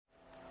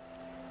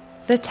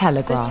The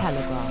Telegraph. The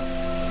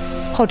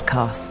Telegraph.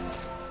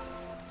 Podcasts.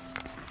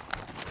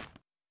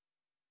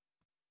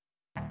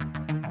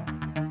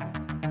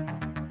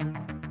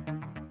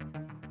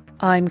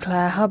 I'm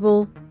Claire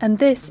Hubble, and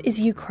this is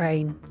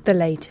Ukraine, the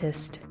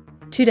latest.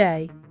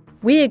 Today,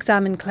 we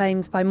examine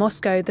claims by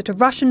Moscow that a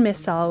Russian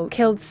missile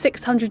killed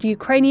 600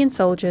 Ukrainian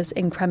soldiers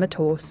in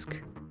Kramatorsk.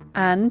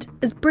 And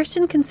as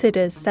Britain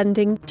considers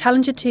sending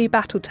Challenger 2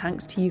 battle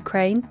tanks to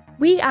Ukraine,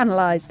 we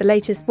analyse the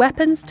latest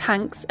weapons,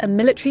 tanks and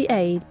military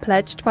aid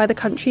pledged by the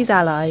country's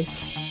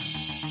allies.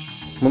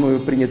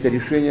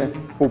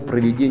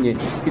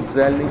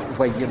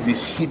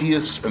 This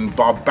hideous and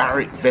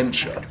barbaric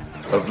venture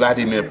of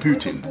Vladimir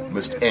Putin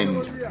must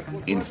end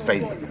in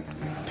failure.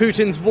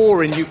 Putin's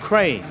war in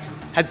Ukraine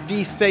has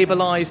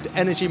destabilised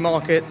energy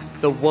markets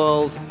the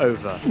world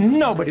over.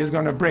 Nobody's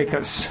going to break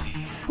us.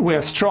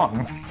 We're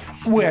strong.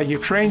 We're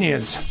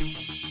Ukrainians.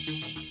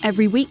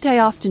 Every weekday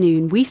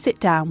afternoon, we sit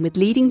down with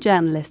leading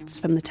journalists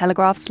from the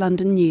Telegraph's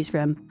London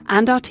newsroom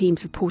and our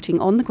teams reporting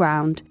on the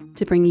ground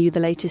to bring you the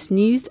latest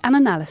news and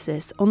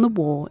analysis on the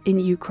war in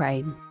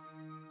Ukraine.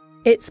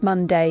 It's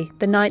Monday,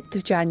 the 9th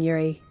of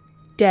January,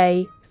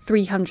 day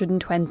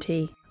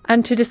 320.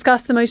 And to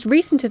discuss the most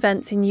recent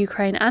events in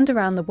Ukraine and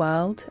around the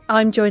world,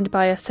 I'm joined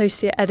by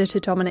Associate Editor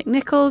Dominic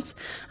Nicholls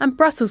and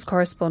Brussels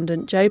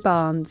correspondent Joe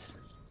Barnes.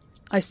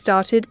 I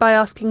started by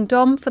asking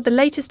Dom for the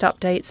latest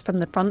updates from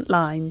the front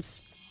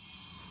lines.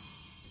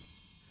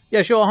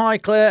 Yeah, sure. Hi,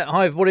 Claire.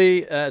 Hi, everybody.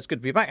 It's good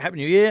to be back. Happy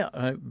New Year.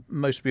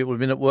 Most people have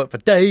been at work for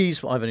days,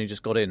 but I've only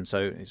just got in,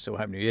 so it's still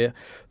Happy New Year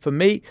for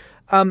me.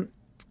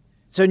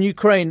 So in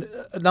Ukraine,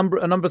 a number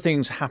of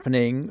things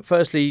happening.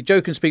 Firstly,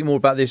 Joe can speak more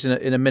about this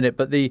in a minute,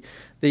 but the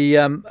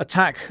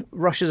attack,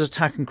 Russia's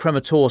attack in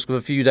Kramatorsk of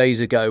a few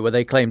days ago, where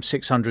they claimed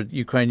 600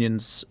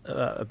 Ukrainians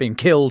have been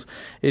killed,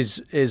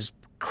 is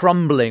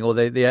crumbling, or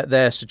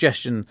their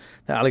suggestion,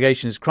 their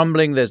allegation is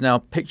crumbling. There's now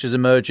pictures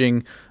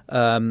emerging.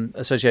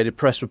 Associated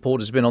Press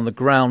reporters have been on the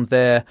ground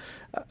there,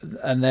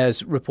 and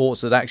there's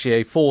reports that actually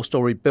a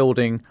 4-story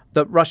building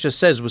that Russia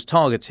says was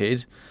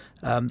targeted.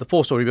 The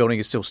 4-story building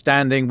is still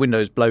standing,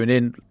 windows blown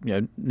in,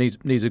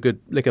 needs a good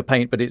lick of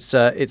paint, but it's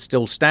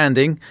still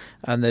standing,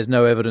 and there's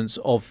no evidence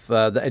of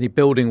that any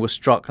building was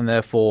struck, and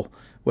therefore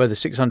where the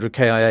 600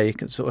 KIA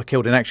sort of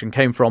killed in action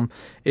came from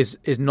is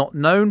not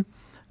known.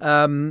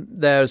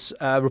 There's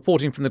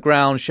reporting from the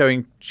ground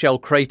showing shell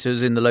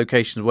craters in the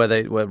locations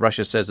where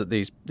Russia says that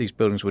these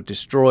buildings were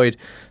destroyed.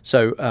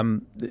 So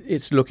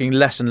it's looking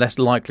less and less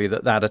likely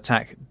that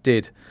attack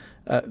did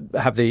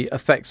have the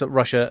effects that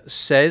Russia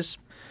says.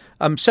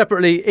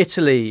 Separately,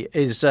 Italy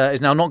is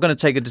now not going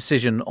to take a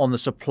decision on the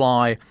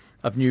supply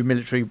of new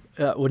military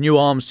or new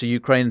arms to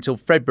Ukraine until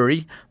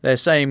February. They're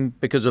saying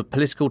because of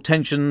political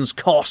tensions,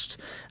 cost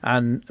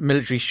and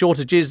military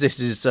shortages. This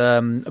is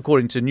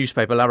according to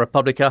newspaper La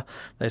Repubblica.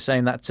 They're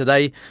saying that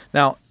today.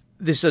 Now,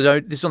 this is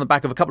on the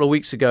back of a couple of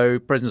weeks ago,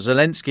 President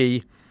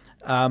Zelensky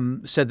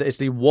said that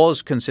Italy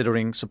was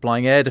considering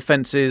supplying air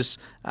defences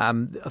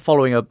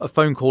following a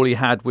phone call he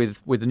had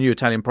with the new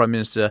Italian Prime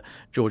Minister,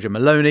 Giorgia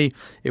Meloni,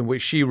 in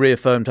which she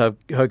reaffirmed her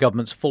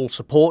government's full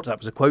support. That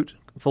was a quote,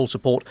 full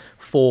support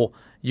for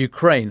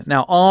Ukraine.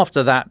 Now,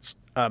 after that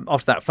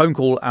phone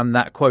call and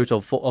that quote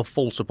of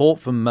full support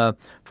from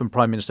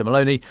Prime Minister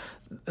Meloni,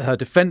 her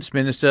Defence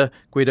Minister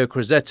Guido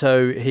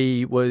Crosetto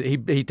he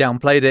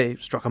downplayed it.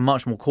 He struck a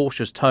much more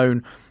cautious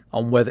tone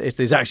on whether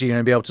Italy's actually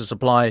going to be able to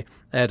supply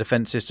air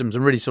defence systems,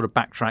 and really sort of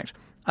backtracked.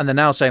 And they're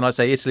now saying,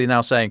 Italy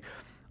now saying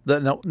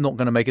that they're not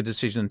going to make a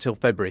decision until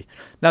February.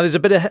 Now, there's a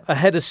bit of a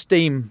head of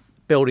steam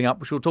building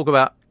up, which we'll talk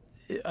about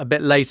a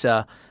bit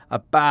later,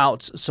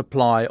 about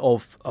supply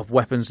of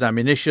weapons and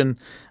ammunition.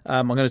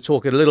 I'm going to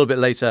talk a little bit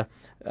later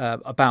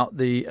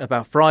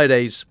about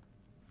Friday's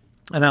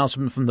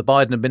announcement from the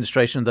Biden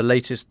administration, the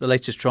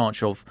latest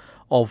tranche of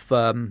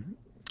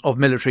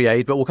military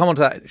aid, but we'll come on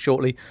to that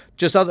shortly.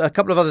 Just a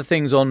couple of other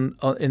things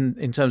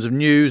in terms of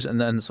news and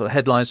then sort of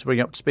headlines to bring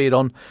you up to speed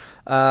on.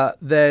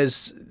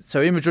 There's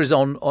imagery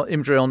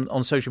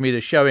on social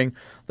media showing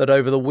that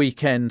over the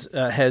weekend,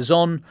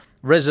 Kherson,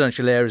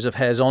 residential areas of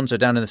Kherson, so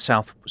down in the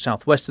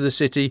southwest of the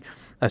city,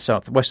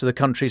 southwest of the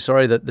country,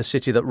 the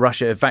city that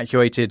Russia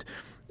evacuated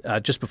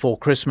just before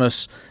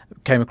Christmas,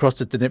 came across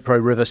the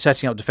Dnipro River,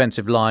 setting up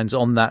defensive lines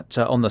on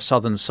the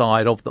southern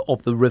side of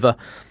the river.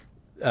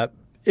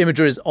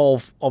 Images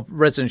of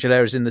residential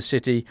areas in the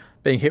city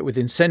being hit with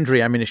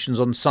incendiary ammunition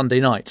on Sunday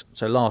night,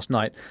 so last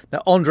night.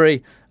 Now,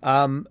 Andrei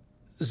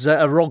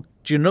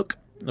Zarogyunuk,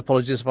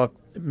 apologies if I've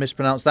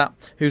mispronounced that,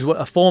 who's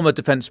a former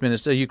defence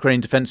minister, Ukraine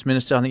defence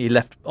minister. I think he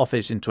left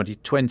office in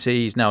 2020.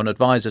 He's now an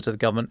advisor to the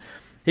government.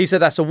 He said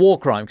that's a war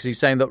crime because he's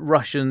saying that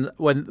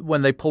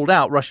when they pulled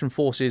out, Russian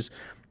forces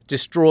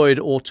destroyed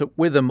or took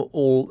with them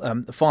all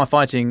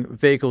firefighting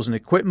vehicles and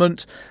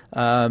equipment.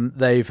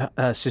 They've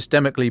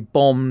systemically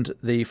bombed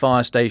the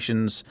fire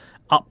stations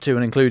up to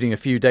and including a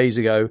few days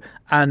ago,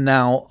 and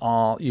now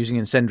are using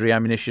incendiary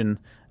ammunition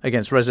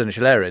against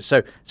residential areas.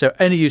 So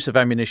any use of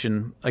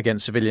ammunition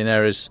against civilian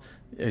areas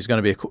is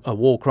going to be a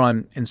war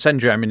crime.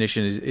 Incendiary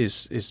ammunition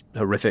is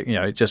horrific.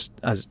 It just,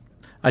 as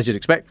as you'd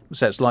expect,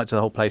 sets light to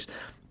the whole place.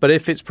 But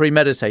if it's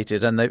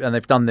premeditated and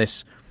they've done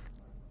this,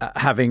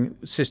 having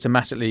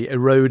systematically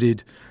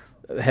eroded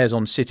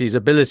Hezon City's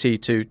ability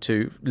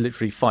to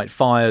literally fight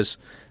fires,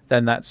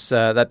 then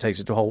that takes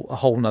it to a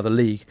whole nother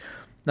league.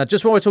 Now,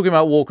 just while we're talking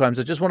about war crimes,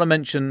 I just want to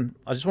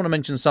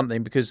mention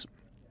something, because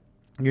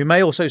you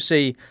may also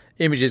see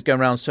images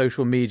going around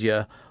social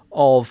media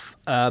of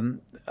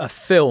a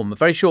film,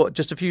 very short,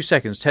 just a few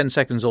seconds, 10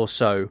 seconds or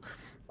so,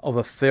 of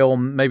a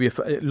film. Maybe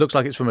it looks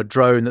like it's from a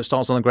drone that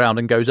starts on the ground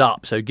and goes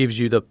up, so it gives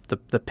you the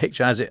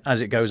picture as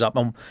it goes up.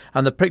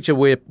 And the picture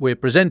we're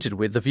presented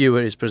with, the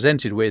viewer is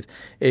presented with,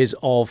 is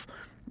of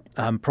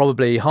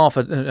probably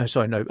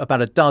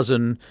about a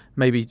dozen,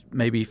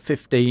 maybe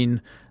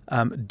 15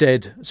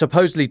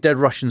 supposedly dead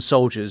Russian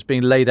soldiers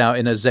being laid out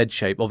in a Z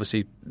shape.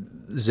 Obviously,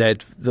 Z,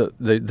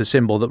 the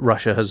symbol that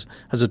Russia has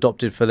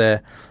adopted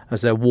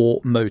as their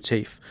war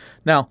motif.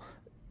 Now,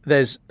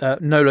 there's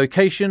no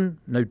location,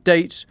 no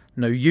date,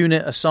 no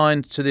unit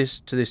assigned to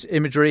this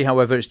imagery.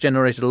 However, it's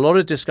generated a lot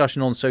of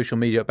discussion on social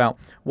media about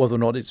whether or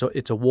not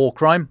it's a war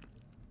crime,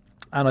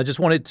 and I just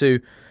wanted to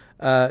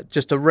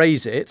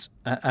raise it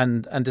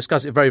and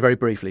discuss it very, very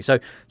briefly. So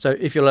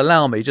if you'll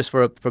allow me, just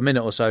for a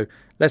minute or so,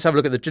 let's have a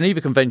look at the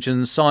Geneva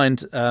Convention,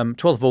 signed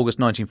 12th of August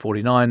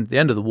 1949, the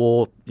end of the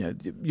war.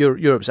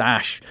 Europe's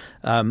ash.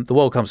 The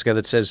world comes together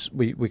and says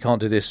we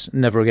can't do this,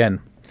 never again.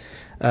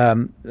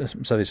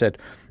 So they said.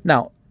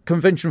 Now,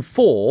 Convention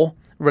 4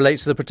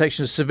 relates to the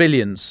protection of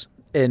civilians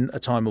in a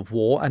time of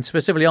war, and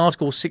specifically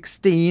Article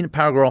 16,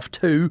 Paragraph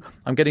 2.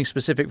 I'm getting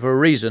specific for a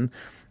reason,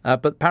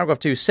 but Paragraph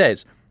 2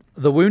 says,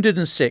 "The wounded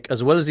and sick,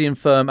 as well as the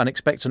infirm and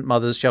expectant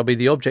mothers, shall be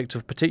the object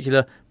of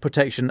particular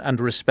protection and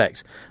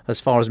respect. As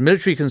far as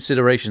military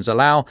considerations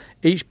allow,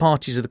 each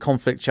party to the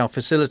conflict shall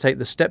facilitate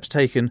the steps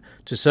taken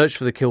to search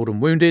for the killed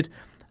and wounded,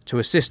 to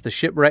assist the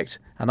shipwrecked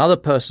and other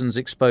persons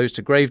exposed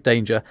to grave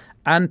danger,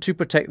 and to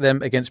protect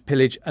them against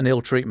pillage and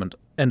ill treatment."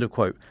 End of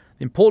quote.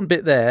 The important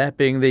bit there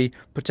being the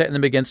protecting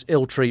them against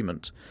ill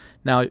treatment.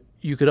 Now,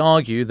 you could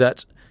argue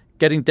that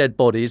getting dead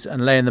bodies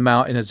and laying them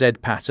out in a Z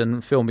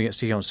pattern, filming it,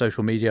 sticking on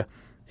social media,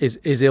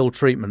 is ill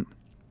treatment.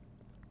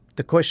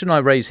 The question I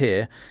raise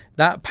here,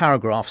 that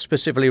paragraph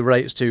specifically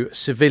relates to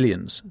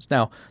civilians.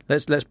 Now,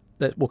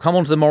 we'll come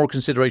on to the moral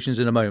considerations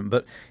in a moment,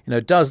 but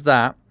does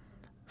that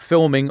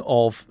filming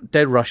of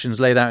dead Russians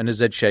laid out in a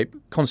Z shape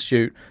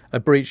constitute a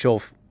breach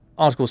of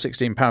Article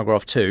 16,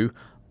 Paragraph 2?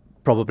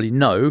 Probably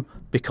no,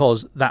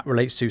 because that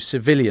relates to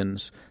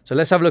civilians. So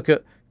let's have a look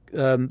at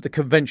the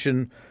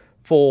Convention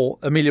for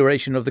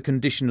Amelioration of the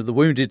Condition of the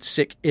Wounded,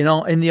 Sick in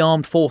the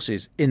Armed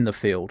Forces in the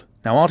Field.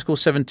 Now, Article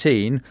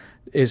 17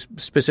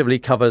 specifically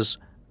covers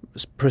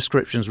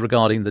prescriptions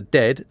regarding the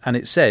dead, and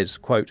it says,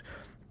 quote,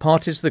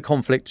 "Parties to the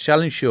conflict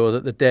shall ensure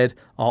that the dead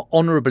are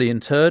honourably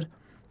interred,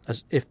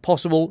 as if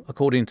possible,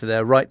 according to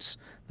their rights,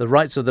 the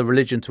rights of the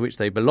religion to which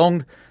they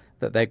belonged,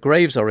 that their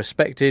graves are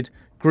respected,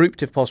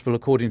 grouped if possible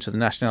according to the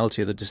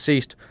nationality of the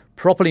deceased,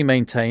 properly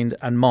maintained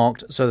and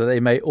marked so that they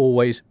may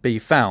always be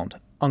found,"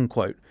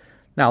 unquote.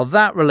 Now,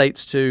 that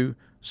relates to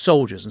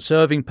soldiers and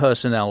serving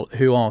personnel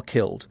who are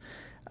killed.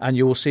 And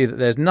you will see that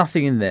there's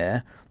nothing in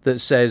there that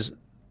says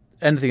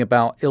anything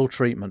about ill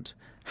treatment.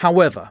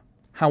 However,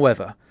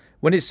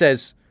 when it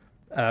says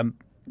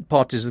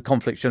parties of the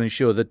conflict shall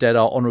ensure the dead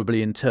are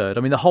honourably interred,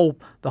 I mean,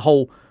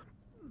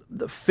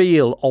 the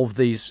feel of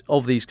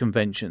these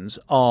conventions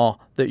are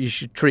that you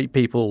should treat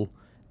people,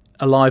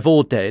 alive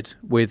or dead,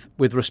 with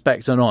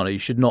respect and honour. You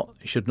should not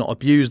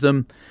abuse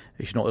them.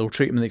 You should not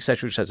ill-treat them,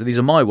 etc., etc. These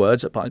are my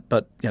words,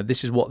 but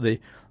this is what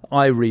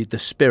I read the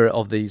spirit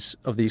of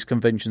these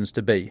conventions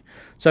to be.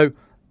 So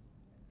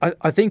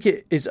I think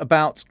it is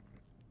about.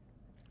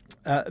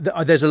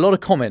 There's a lot of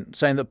comment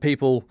saying that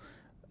people.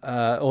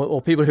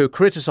 Or people who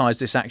criticise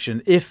this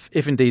action, if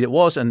indeed it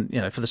was, and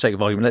for the sake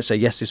of argument, let's say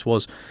yes, this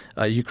was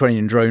a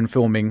Ukrainian drone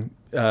filming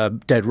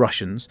dead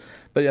Russians.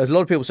 But there's a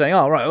lot of people saying,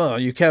 "Oh, right, well,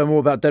 you care more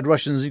about dead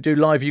Russians than you do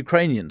live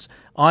Ukrainians."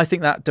 I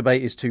think that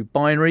debate is too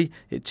binary.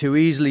 It too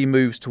easily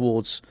moves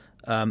towards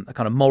a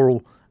kind of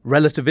moral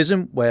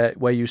relativism, where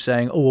you're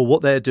saying, "Oh, well,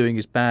 what they're doing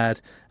is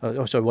bad.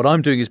 What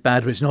I'm doing is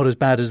bad, but it's not as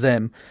bad as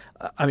them."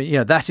 I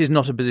mean, that is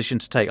not a position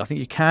to take. I think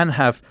you can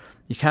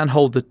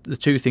hold the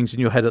two things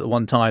in your head at the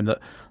one time.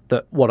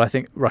 That what I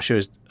think Russia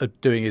is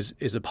doing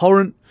is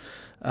abhorrent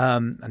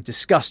and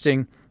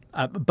disgusting,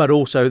 but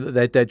also that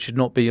their dead should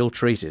not be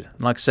ill-treated.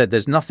 And like I said,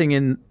 there's nothing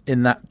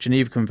in that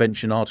Geneva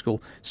Convention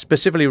article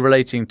specifically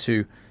relating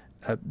to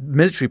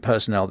military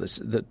personnel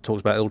that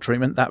talks about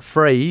ill-treatment. That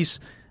phrase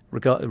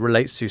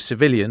relates to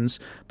civilians,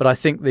 but I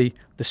think the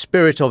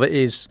spirit of it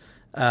is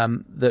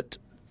that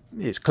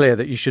it's clear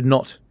that you should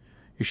not.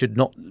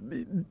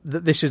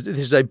 That this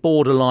is a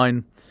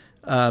borderline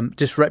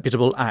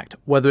disreputable act,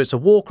 whether it's a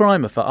war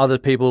crime or for other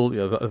people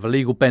of a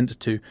legal bent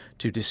to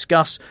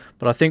discuss.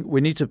 But I think we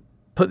need to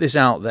put this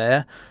out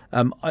there.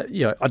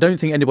 I don't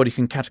think anybody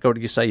can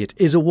categorically say it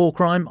is a war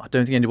crime. I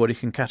don't think anybody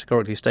can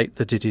categorically state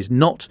that it is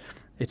not.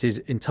 It is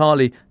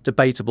entirely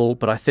debatable,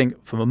 but I think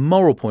from a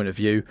moral point of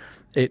view,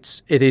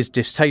 it is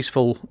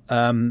distasteful.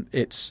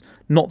 It's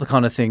not the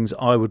kind of things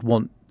I would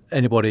want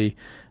anybody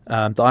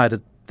that I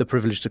had the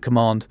privilege to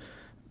command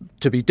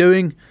to be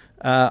doing,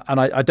 and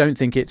I don't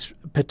think it's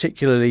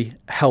particularly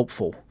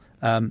helpful.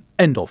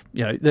 End of.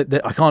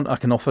 I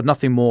can offer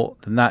nothing more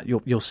than that.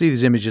 You'll see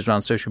these images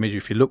around social media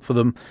if you look for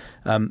them.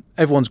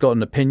 Everyone's got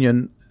an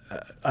opinion,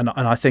 and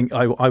I think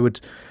I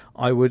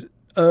would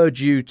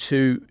urge you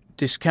to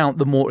discount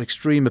the more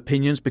extreme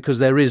opinions, because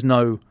there is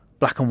no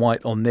black and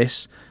white on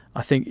this.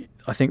 I think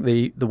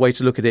the way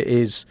to look at it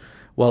is,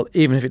 well,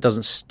 even if it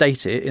doesn't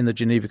state it in the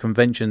Geneva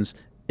Conventions,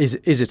 is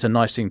it a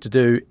nice thing to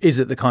do? Is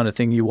it the kind of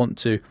thing you want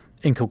to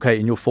inculcate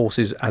in your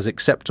forces as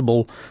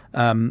acceptable?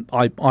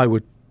 I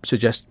would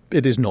suggest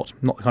it is not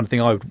the kind of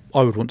thing I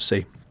would want to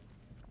see.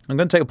 I'm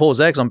going to take a pause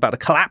there because I'm about to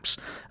collapse,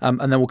 and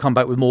then we'll come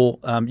back with more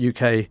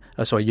Ukraine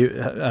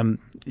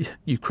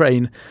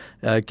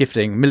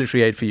gifting,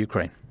 military aid for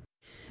Ukraine.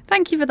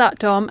 Thank you for that,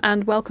 Dom,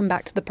 and welcome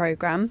back to the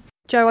programme.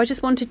 Joe, I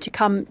just wanted to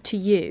come to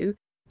you.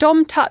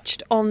 Dom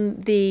touched on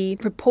the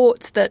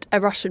reports that a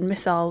Russian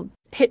missile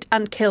hit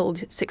and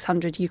killed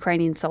 600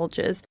 Ukrainian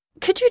soldiers.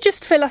 Could you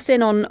just fill us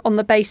in on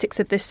the basics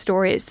of this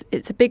story?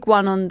 It's a big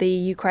one on the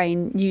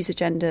Ukraine news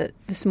agenda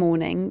this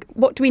morning.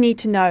 What do we need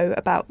to know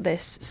about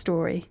this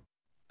story?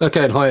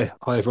 Okay, and hi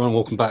everyone,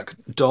 welcome back,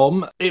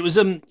 Dom. It was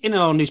in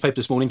our newspaper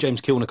this morning. James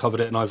Kilner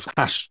covered it, and I've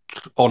hashed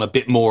on a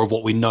bit more of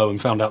what we know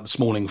and found out this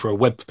morning for a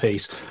web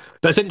piece.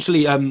 But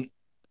essentially,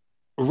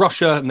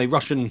 Russia and the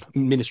Russian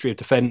Ministry of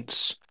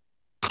Defence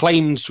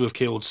claims to have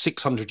killed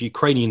 600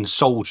 Ukrainian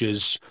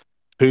soldiers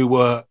who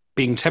were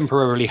being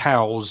temporarily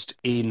housed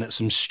in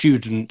some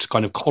student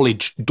kind of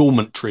college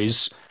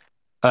dormitories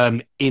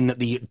in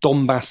the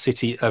Donbass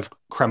city of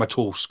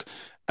Kramatorsk.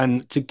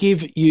 And to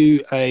give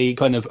you a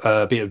kind of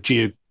a bit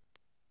of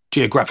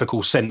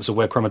geographical sense of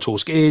where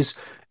Kramatorsk is,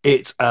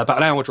 it's about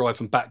an hour drive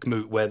from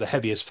Bakhmut, where the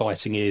heaviest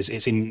fighting is.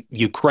 It's in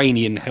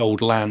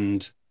Ukrainian-held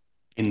land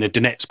in the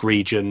Donetsk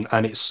region,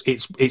 and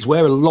it's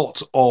where a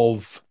lot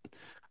of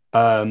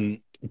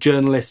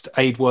journalists,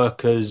 aid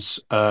workers,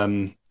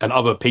 and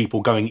other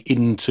people going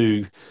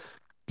into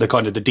the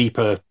kind of the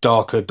deeper,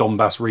 darker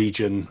Donbass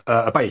region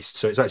are based.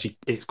 So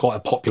it's quite a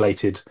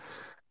populated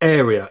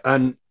area.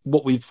 And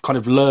what we've kind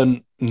of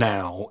learned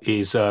now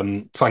is,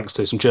 thanks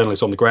to some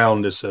journalists on the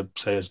ground, as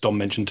Dom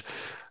mentioned,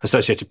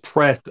 Associated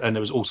Press, and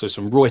there was also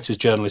some Reuters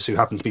journalists who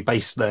happened to be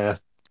based there,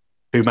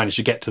 who managed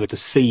to get to the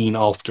scene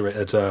after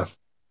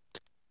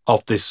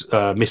this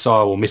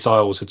missile or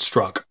missiles had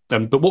struck.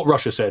 But what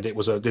Russia said,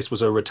 this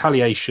was a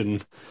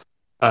retaliation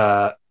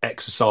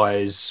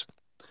exercise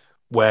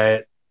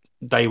where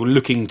they were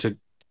looking to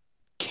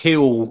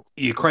kill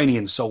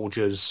Ukrainian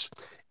soldiers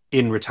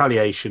in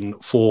retaliation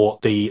for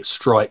the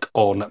strike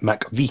on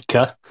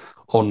Makvika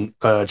on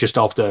just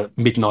after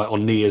midnight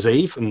on New Year's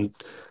Eve. And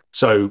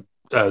so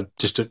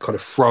just to kind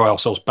of throw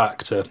ourselves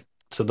back to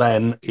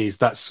then,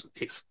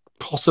 it's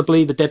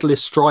possibly the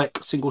deadliest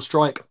single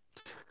strike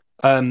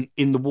in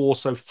the war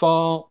so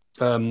far.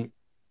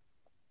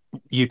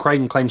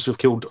 Ukraine claims to have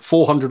killed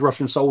 400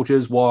 Russian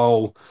soldiers,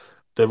 while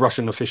the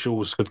Russian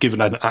officials have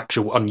given an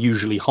actual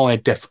unusually high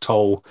death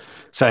toll,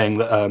 saying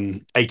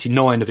that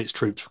 89 of its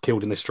troops were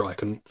killed in this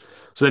strike. And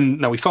so then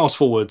now we fast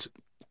forward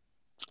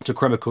to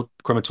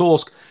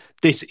Kramatorsk.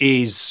 This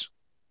is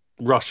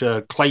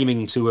Russia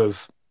claiming to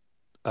have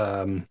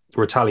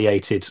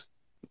retaliated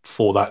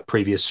for that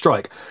previous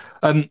strike.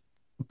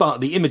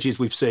 But the images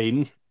we've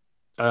seen,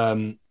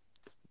 it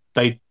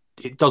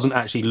doesn't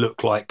actually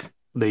look like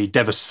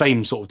the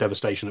same sort of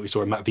devastation that we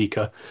saw in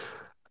Matvika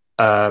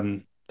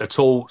at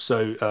all.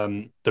 So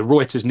the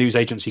Reuters news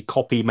agency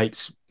copy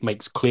makes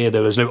clear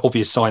there was no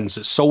obvious signs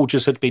that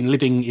soldiers had been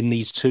living in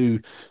these two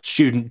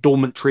student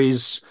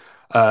dormitories.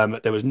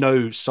 There was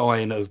no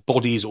sign of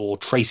bodies or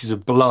traces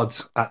of blood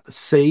at the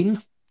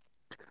scene.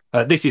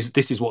 This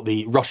is what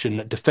the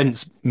Russian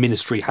Defense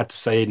Ministry had to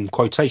say in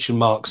quotation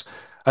marks.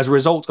 As a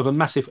result of a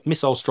massive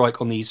missile strike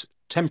on these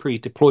temporary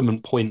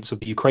deployment points of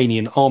the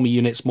Ukrainian army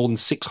units, more than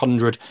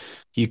 600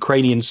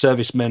 Ukrainian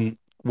servicemen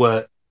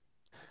were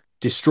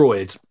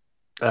destroyed.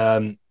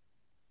 The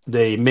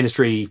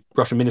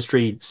Russian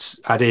ministry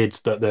added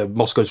that the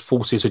Moscow's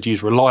forces had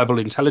used reliable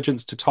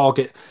intelligence to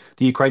target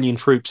the Ukrainian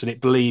troops, and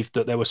it believed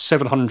that there were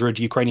 700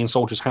 Ukrainian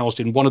soldiers housed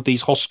in one of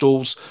these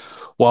hostels,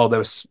 while there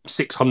were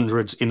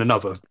 600 in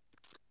another.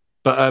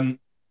 But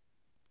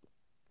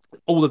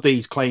all of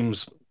these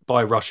claims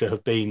by Russia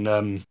have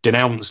been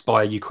denounced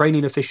by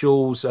Ukrainian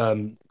officials.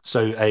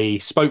 So a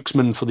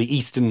spokesman for the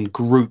Eastern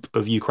Group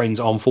of Ukraine's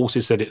armed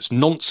forces said it's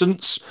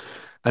nonsense.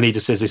 And he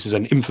just says this is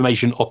an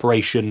information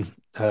operation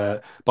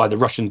by the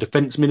Russian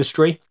Defense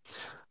Ministry.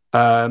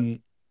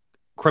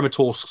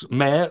 Kramatorsk's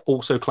mayor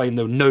also claimed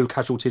there were no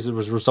casualties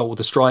as a result of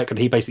the strike. And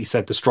he basically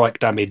said the strike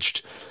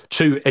damaged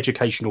 2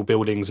 educational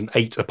buildings and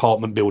 8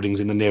 apartment buildings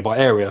in the nearby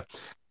area.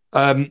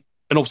 And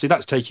obviously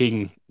that's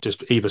taking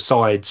just either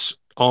side's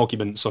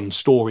arguments on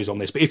stories on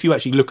this. But if you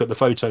actually look at the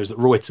photos that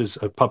Reuters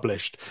have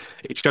published,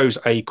 it shows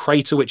a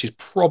crater which is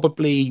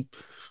probably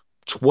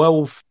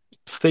 12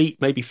 feet,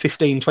 maybe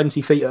 15,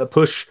 20 feet at a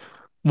push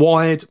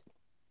wide,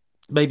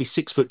 maybe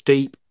 6 foot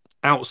deep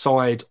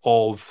outside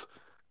of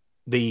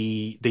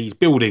these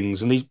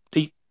buildings. And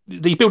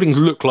these buildings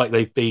look like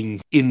they've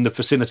been in the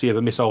vicinity of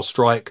a missile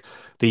strike.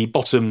 The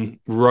bottom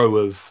row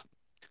of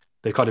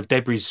the kind of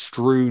debris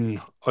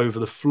strewn over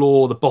the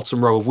floor. The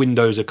bottom row of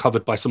windows are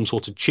covered by some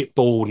sort of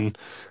chipboard, and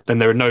then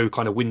there are no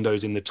kind of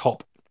windows in the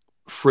top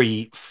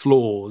 3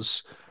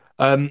 floors.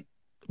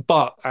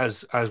 But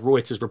as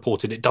Reuters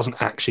reported, it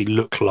doesn't actually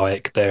look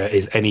like there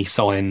is any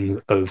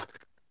sign of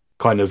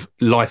kind of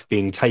life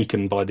being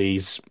taken by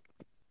these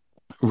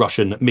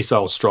Russian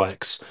missile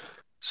strikes.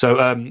 So,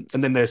 and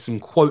then there's some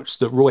quotes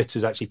that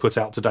Reuters actually put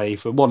out today,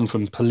 for one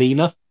from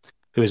Polina,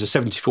 who is a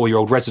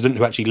 74-year-old resident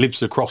who actually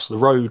lives across the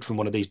road from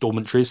one of these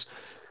dormitories.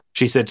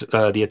 She said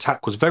the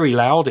attack was very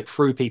loud. It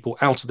threw people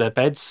out of their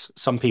beds.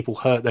 Some people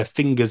hurt their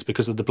fingers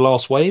because of the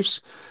blast waves.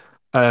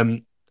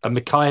 And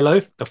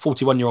Mikhailo, a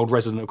 41-year-old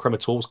resident of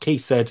Krematorsk, he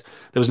said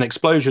there was an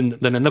explosion,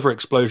 then another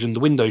explosion. The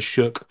windows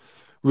shook.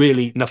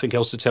 Really, nothing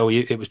else to tell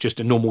you. It was just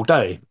a normal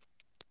day.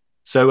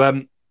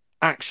 So,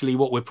 actually,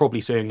 what we're probably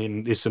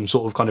seeing is some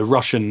sort of kind of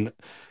Russian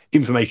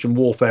information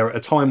warfare at a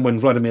time when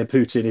Vladimir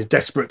Putin is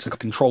desperate to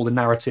control the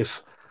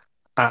narrative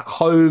at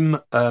home.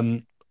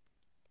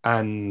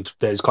 And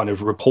there's kind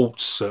of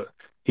reports that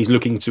he's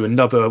looking to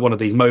another one of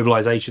these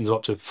mobilizations of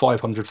up to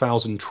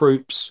 500,000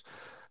 troops.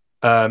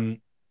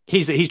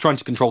 He's trying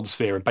to control the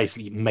sphere and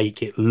basically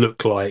make it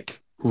look like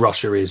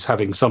Russia is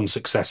having some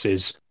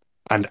successes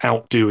and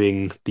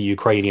outdoing the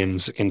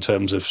Ukrainians in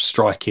terms of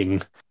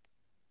striking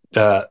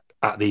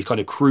at these kind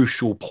of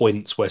crucial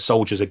points where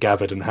soldiers are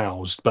gathered and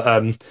housed.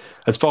 But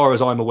as far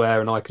as I'm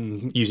aware, and I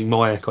can, using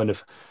my kind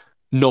of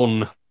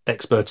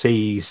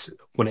non-expertise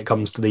when it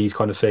comes to these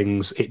kind of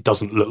things, it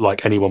doesn't look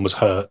like anyone was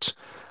hurt.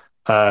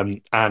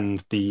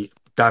 And the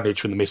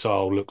damage from the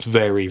missile looks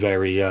very,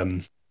 very,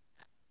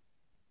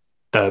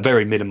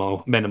 very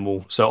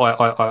minimal. So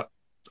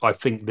I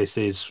think this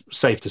is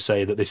safe to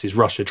say that this is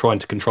Russia trying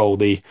to control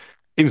the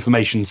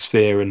information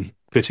sphere and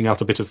putting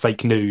out a bit of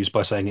fake news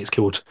by saying it's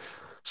killed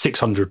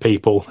 600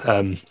 people,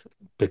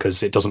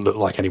 because it doesn't look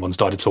like anyone's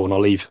died at all, and I'll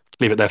leave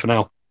it there for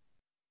now.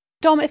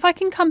 Dom, if I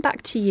can come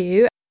back to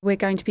you, we're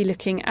going to be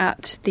looking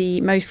at the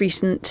most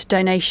recent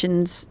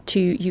donations to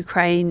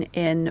Ukraine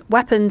in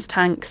weapons,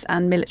 tanks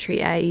and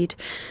military aid.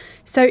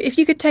 So if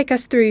you could take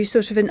us through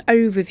sort of an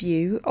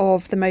overview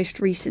of the most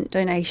recent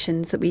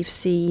donations that we've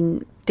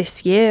seen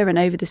this year and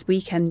over this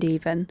weekend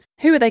even.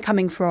 Who are they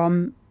coming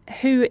from?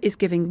 Who is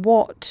giving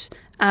what?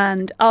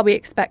 And are we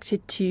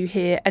expected to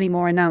hear any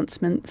more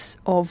announcements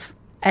of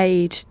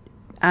aid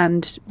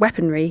and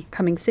weaponry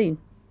coming soon?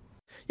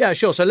 Yeah,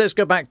 sure. So let's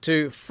go back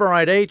to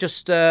Friday,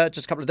 just a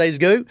couple of days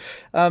ago.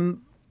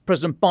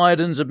 President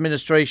Biden's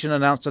administration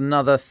announced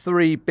another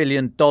 $3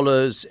 billion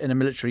in a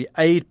military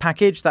aid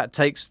package. That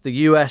takes the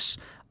US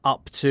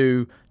up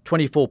to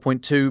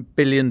 $24.2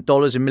 billion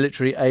in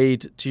military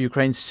aid to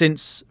Ukraine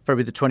since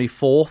February the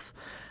 24th.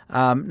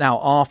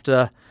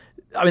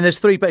 There's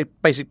 3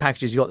 basic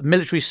packages. You've got the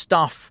military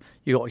stuff,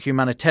 you've got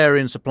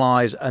humanitarian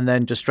supplies, and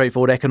then just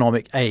straightforward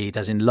economic aid,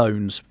 as in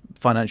loans,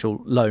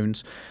 financial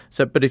loans.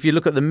 But if you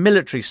look at the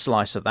military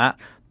slice of that,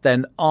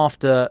 then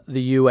after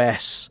the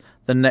US,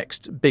 the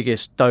next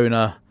biggest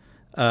donor,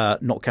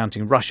 not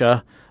counting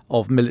Russia,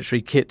 of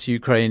military kit to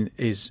Ukraine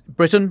is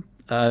Britain,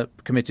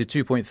 committed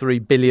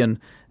 $2.3 billion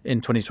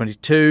in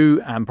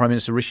 2022, and Prime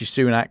Minister Rishi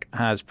Sunak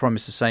has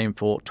promised the same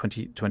for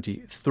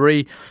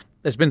 2023.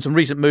 There's been some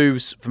recent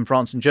moves from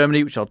France and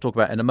Germany, which I'll talk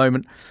about in a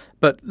moment.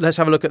 But let's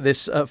have a look at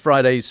this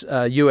Friday's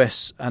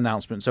US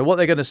announcement. So what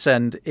they're going to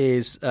send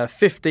is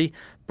 50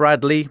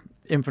 Bradley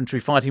infantry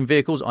fighting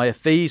vehicles,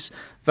 IFVs,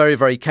 very,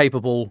 very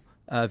capable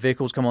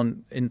vehicles. Come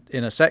on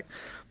in a sec.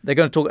 They're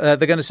going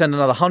to send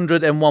another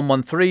 100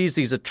 M113s.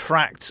 These are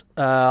tracked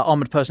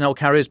armoured personnel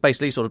carriers,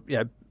 basically sort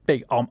of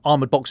big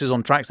armoured boxes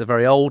on tracks. They're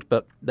very old,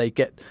 but they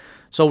get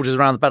soldiers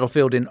around the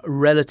battlefield in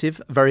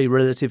very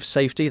relative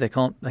safety. They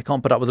can't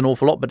put up with an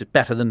awful lot, but it's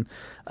better than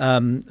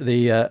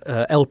the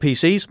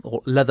LPCs,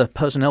 or leather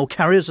personnel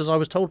carriers, as I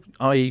was told,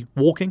 i.e.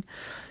 walking.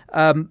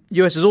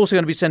 US is also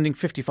going to be sending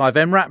 55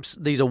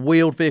 MRAPs. These are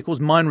wheeled vehicles,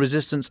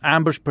 mine-resistant,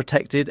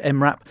 ambush-protected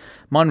MRAP,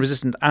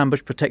 mine-resistant,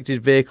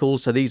 ambush-protected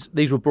vehicles. So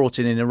these were brought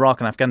in Iraq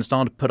and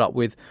Afghanistan to put up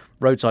with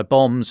roadside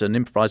bombs and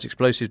improvised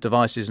explosive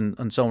devices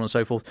and so on and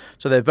so forth.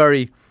 So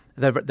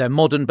they're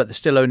modern, but they're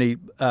still only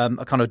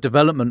a kind of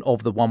development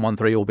of the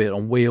 113, albeit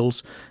on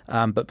wheels,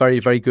 but very,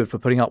 very good for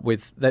putting up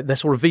with. They're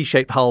sort of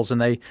V-shaped hulls,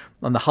 and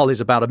the hull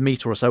is about a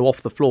metre or so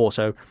off the floor.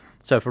 So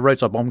if a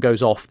roadside bomb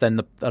goes off, then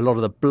a lot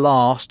of the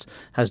blast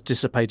has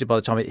dissipated by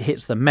the time it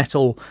hits the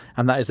metal,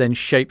 and that is then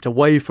shaped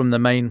away from the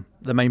main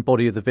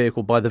body of the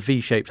vehicle by the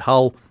V-shaped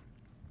hull,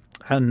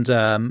 and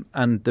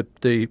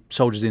the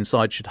soldiers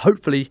inside should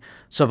hopefully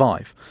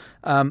survive.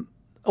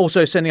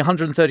 Also sending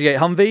 138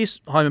 Humvees,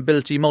 high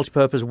mobility,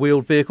 multi-purpose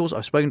wheeled vehicles.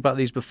 I've spoken about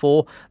these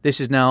before. This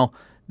is now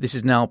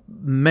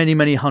many,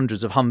 many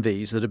hundreds of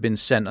Humvees that have been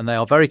sent, and they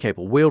are very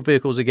capable. Wheeled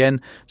vehicles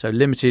again, so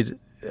limited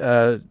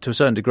to a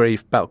certain degree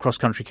about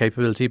cross-country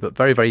capability, but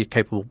very, very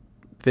capable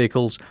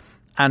vehicles,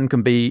 and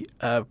can be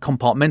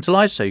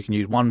compartmentalized. So you can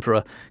use one for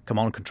a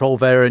command and control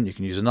variant. You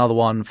can use another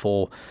one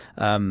for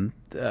a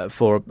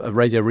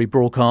radio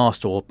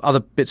rebroadcast or other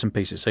bits and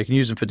pieces. So you can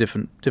use them for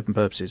different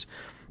purposes.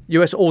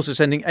 US also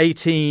sending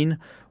 18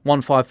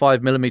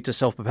 155mm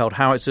self-propelled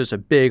howitzers, so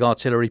big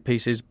artillery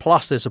pieces,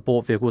 plus their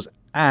support vehicles,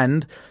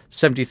 and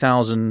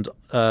 70,000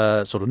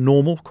 sort of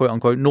normal,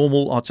 quote-unquote,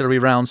 normal artillery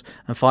rounds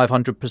and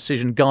 500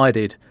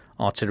 precision-guided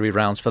artillery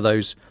rounds for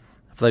those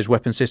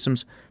weapon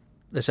systems.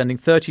 They're sending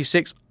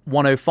 36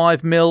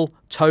 105mm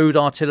towed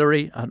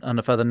artillery and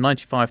a further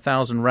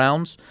 95,000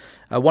 rounds.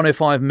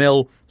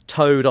 105mm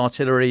towed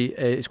artillery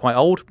is quite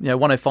old.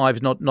 105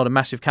 is not a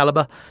massive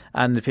caliber,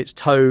 and if it's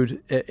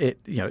towed, it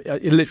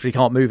literally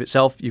can't move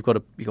itself. You've got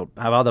to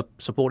have other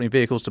supporting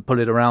vehicles to pull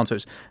it around, so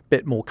it's a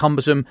bit more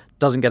cumbersome.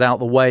 Doesn't get out of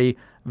the way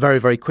very,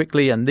 very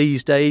quickly. And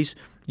these days,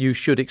 you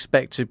should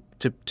expect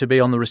to be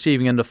on the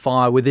receiving end of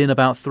fire within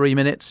about 3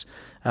 minutes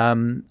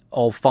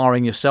of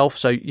firing yourself.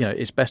 So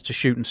it's best to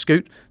shoot and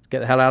scoot, get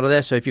the hell out of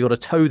there. So if you've got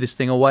to tow this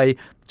thing away, it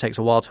takes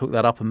a while to hook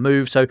that up and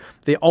move. So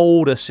the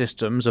older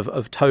systems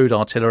of towed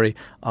artillery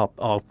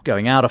are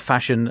going out of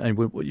fashion, and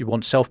you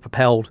want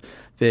self-propelled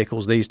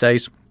vehicles these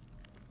days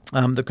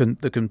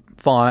that can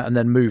fire and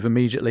then move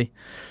immediately.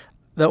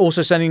 They're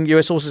also sending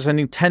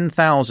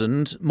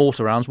 10,000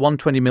 mortar rounds,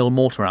 120mm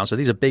mortar rounds. So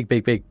these are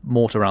big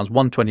mortar rounds.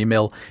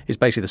 120mm is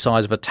basically the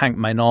size of a tank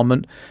main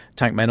armament.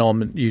 Tank main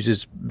armament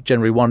uses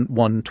generally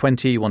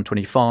 120,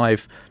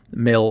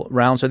 125mm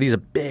rounds. So these are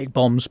big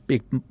bombs,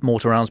 big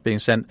mortar rounds being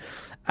sent.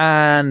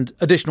 And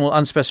additional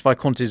unspecified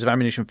quantities of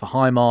ammunition for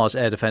HIMARS,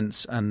 air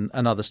defence and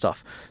other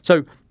stuff.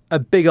 So a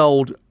big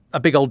old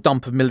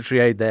dump of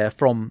military aid there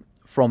from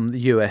the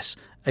US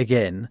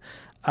again.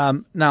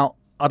 Now,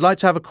 I'd like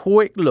to have a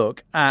quick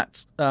look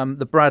at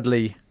the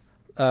Bradley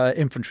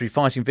infantry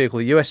fighting vehicle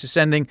the US is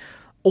sending,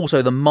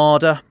 also the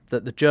Marder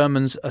that the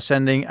Germans are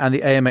sending, and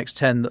the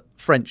AMX-10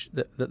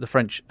 that the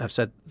French have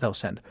said they'll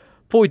send.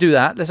 Before we do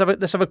that, let's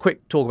have a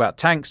quick talk about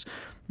tanks.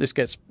 This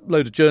gets a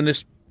load of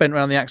journalists bent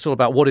around the axle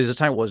about what is a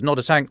tank, what is not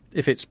a tank.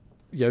 If it's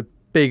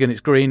big and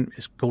it's green,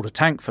 it's called a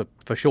tank for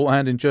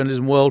shorthand in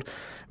journalism world,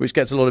 which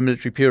gets a lot of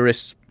military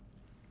purists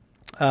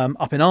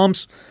up in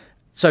arms.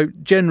 So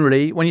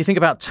generally, when you think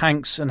about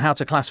tanks and how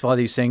to classify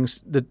these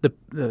things,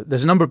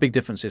 there's a number of big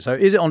differences. So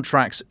is it on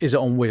tracks? Is it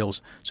on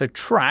wheels? So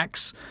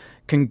tracks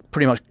can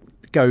pretty much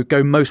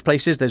go most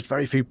places. There's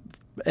very few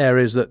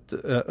areas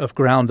of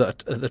ground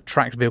that the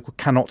tracked vehicle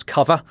cannot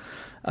cover.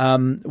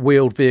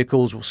 Wheeled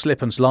vehicles will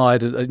slip and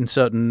slide in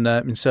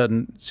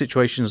certain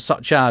situations,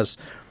 such as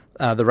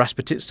the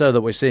Rasputitsa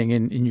that we're seeing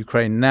in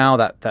Ukraine now.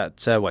 We're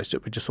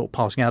just sort of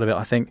passing out of it.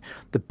 I think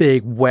the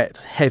big, wet,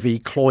 heavy,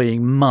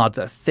 cloying mud,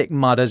 that thick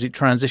mud, as it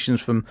transitions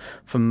from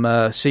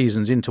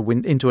seasons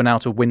into and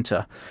out of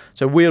winter.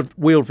 So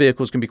wheeled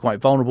vehicles can be quite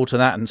vulnerable to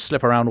that and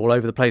slip around all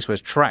over the place,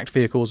 whereas tracked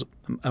vehicles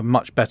are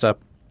much better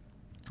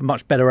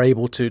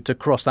able to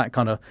cross that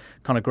kind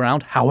of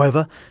ground.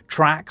 However,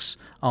 tracks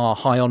are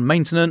high on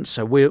maintenance,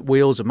 so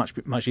wheels are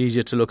much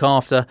easier to look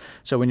after.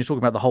 So when you're talking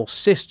about the whole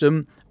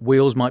system,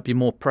 wheels might be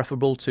more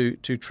preferable to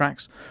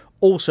tracks.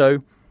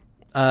 Also,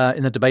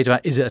 in the debate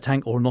about is it a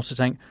tank or not a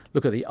tank,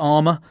 look at the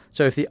armour.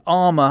 So if the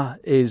armour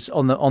is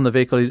on the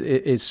vehicle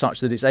is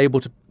such that it's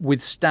able to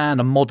withstand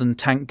a modern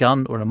tank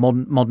gun or a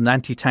modern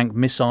anti-tank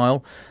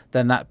missile,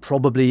 then that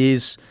probably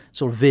is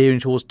sort of veering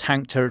towards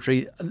tank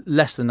territory.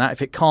 Less than that,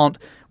 if it can't,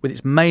 with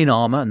its main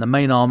armour, and the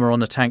main armour on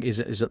the tank is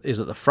at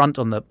the front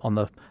on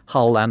the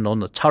hull and on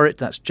the turret.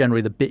 That's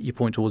generally the bit you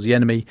point towards the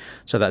enemy.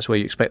 So that's where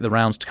you expect the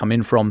rounds to come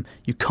in from.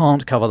 You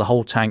can't cover the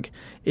whole tank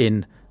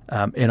in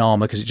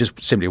armour because it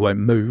just simply won't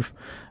move.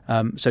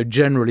 So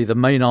generally, the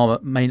main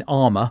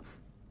armour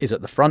is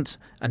at the front,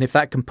 and if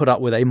that can put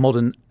up with a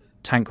modern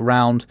tank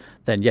round,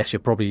 then yes, you're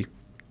probably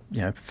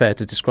fair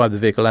to describe the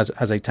vehicle as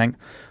a tank.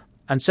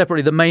 And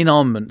separately, the main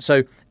armament.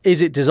 So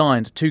is it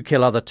designed to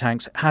kill other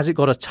tanks? Has it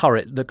got a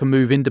turret that can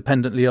move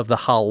independently of the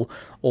hull,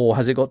 or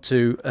has it got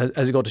to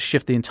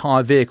shift the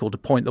entire vehicle to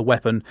point the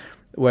weapon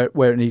where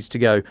it needs to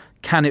go?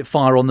 Can it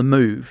fire on the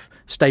move,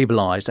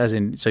 stabilised, as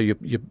in so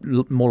you're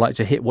more likely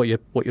to hit what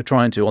you're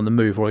trying to on the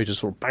move, or you're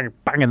just sort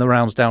of banging the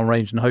rounds down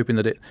range and hoping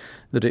that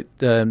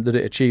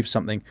it achieves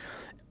something?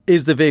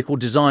 Is the vehicle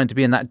designed to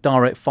be in that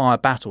direct fire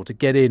battle, to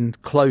get in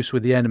close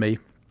with the enemy?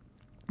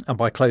 And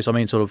by close, I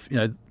mean sort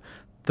of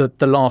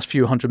the last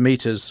few hundred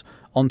metres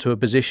onto a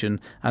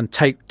position and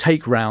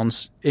take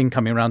rounds,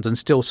 incoming rounds, and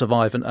still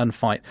survive and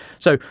fight.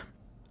 So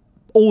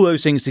all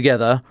those things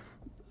together,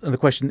 and the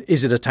question,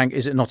 is it a tank,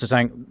 is it not a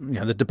tank?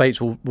 The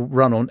debates will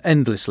run on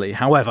endlessly.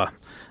 However,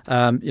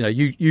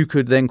 you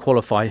could then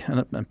qualify,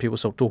 and people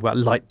sort of talk about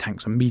light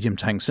tanks and medium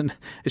tanks, and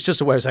it's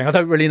just a way of saying, I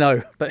don't really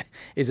know, but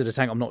is it a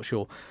tank? I'm not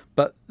sure.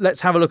 But let's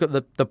have a look at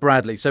the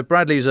Bradley. So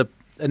Bradley is an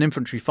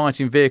infantry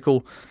fighting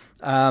vehicle.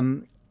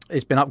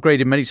 It's been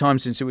upgraded many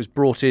times since it was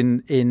brought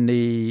in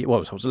the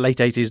late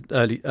 80s,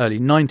 early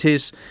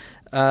 90s.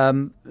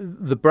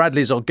 The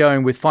Bradleys are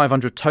going with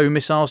 500 TOW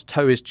missiles.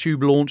 TOW is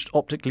tube-launched,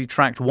 optically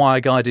tracked,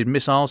 wire-guided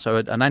missile, so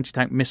an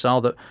anti-tank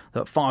missile that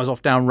fires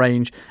off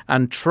downrange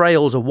and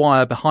trails a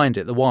wire behind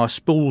it. The wire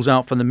spools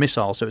out from the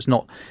missile, so it's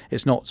not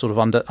sort of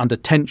under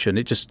tension.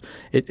 It is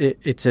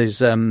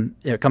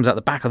it comes out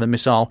the back of the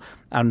missile,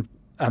 and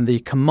the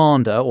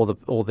commander or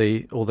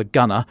the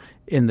gunner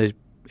in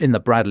the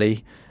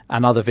Bradley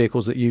and other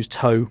vehicles that use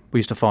TOW. We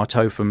used to fire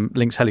TOW from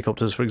Lynx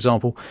helicopters, for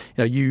example.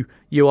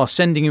 You are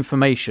sending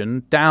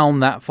information down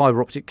that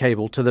fibre optic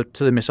cable to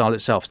the missile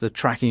itself, so the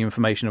tracking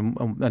information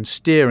and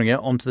steering it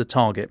onto the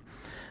target.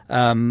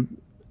 Now,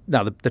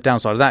 the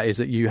downside of that is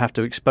that you have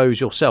to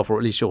expose yourself, or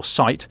at least your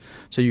sight,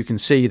 so you can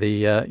see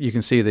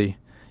the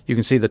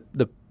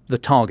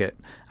target.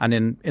 And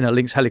in a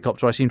Lynx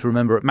helicopter, I seem to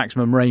remember at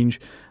maximum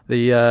range,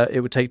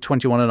 it would take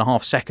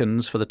 21.5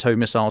 seconds for the TOW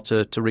missile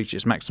to reach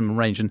its maximum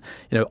range. And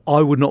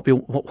I would not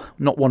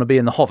want to be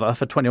in the hover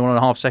for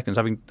 21.5 seconds,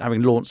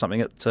 having launched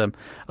something at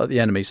the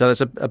enemy. So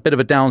that's a bit of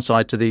a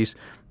downside to these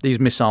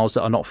missiles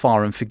that are not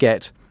fire and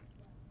forget,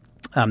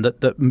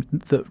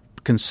 that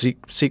can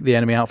seek the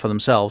enemy out for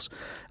themselves,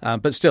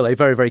 but still a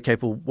very, very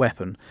capable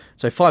weapon.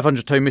 So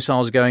 500 TOW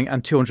missiles are going,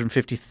 and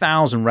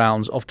 250,000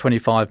 rounds of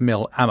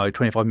 25mm ammo,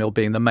 25mm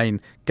being the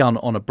main gun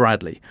on a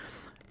Bradley.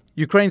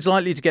 Ukraine's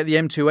likely to get the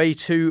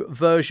M2A2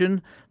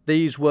 version.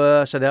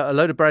 A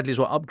load of Bradleys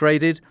were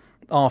upgraded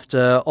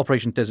after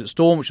Operation Desert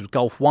Storm, which was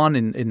Gulf 1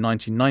 in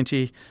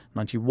 1990,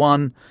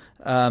 91.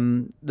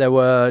 There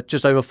were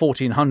just over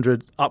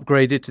 1,400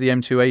 upgraded to the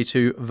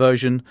M2A2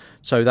 version.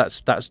 So that's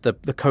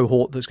the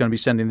cohort that's going to be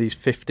sending these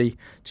 50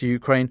 to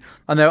Ukraine.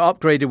 And they're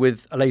upgraded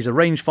with a laser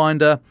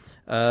rangefinder,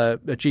 a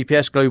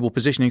GPS global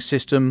positioning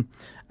system,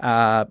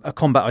 a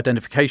combat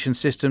identification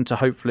system to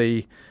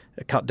hopefully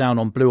cut down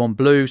on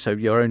blue, so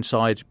your own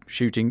side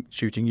shooting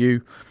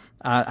you.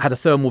 Had a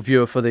thermal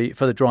viewer for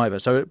the driver.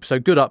 So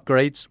good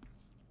upgrades.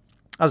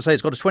 As I say,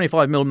 it's got a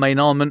 25mm main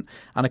armament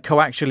and a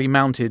coaxially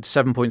mounted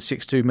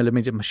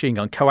 7.62mm machine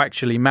gun.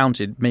 Coaxially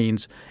mounted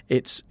means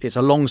it's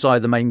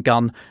alongside the main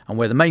gun, and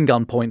where the main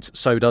gun points,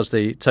 so does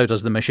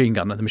the machine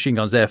gun. And the machine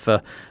gun's there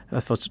for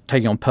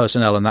taking on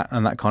personnel and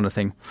that kind of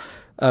thing.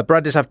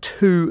 Bradleys have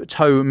 2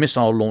 TOW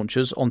missile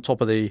launchers on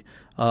top of the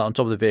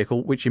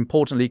vehicle, which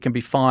importantly can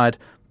be fired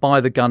by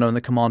the gunner and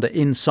the commander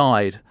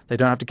inside. They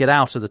don't have to get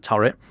out of the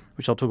turret,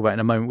 which I'll talk about in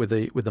a moment with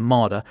the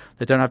Marder.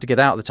 They don't have to get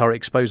out of the turret,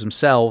 expose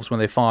themselves when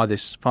they fire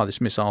this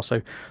missile.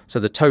 So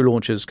the TOW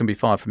launchers can be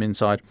fired from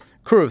inside.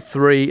 Crew of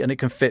 3, and it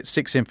can fit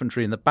 6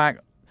 infantry in the back.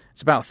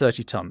 It's about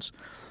 30 tons.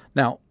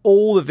 Now,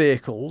 all the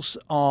vehicles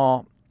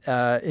are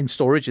in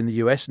storage in the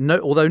US.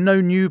 Although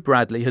no new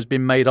Bradley has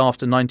been made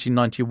after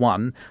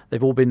 1991,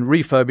 they've all been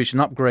refurbished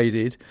and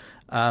upgraded.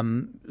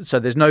 So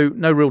there's no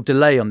real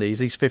delay on these.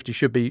 These 50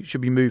 should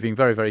be moving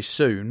very, very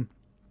soon.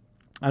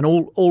 And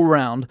all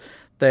round,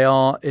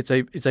 it's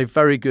a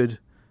very good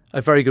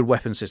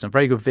weapon system,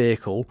 very good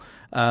vehicle.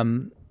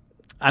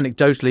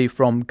 Anecdotally,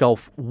 from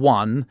Gulf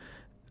 1,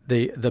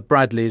 the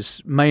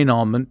Bradley's main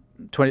armament,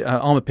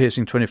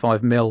 armor-piercing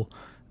 25mm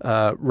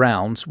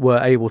rounds, were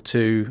able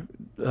to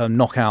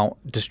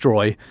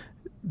destroy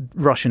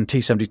Russian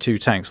T-72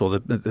 tanks, or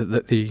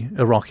the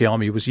Iraqi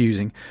army was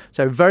using.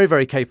 So very,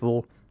 very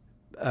capable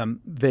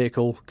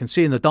vehicle, can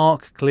see in the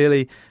dark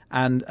clearly,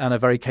 and a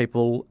very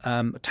capable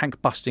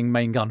tank-busting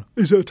main gun.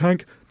 Is it a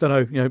tank?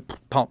 Don't know.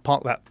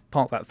 Park that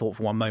thought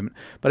for one moment.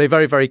 But a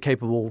very, very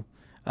capable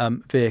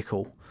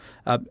vehicle.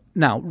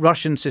 Now,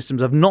 Russian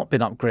systems have not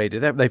been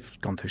upgraded.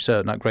 They've gone through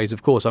certain upgrades,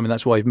 of course. I mean,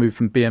 that's why they've moved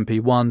from BMP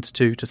 1 to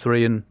 2 to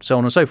 3 and so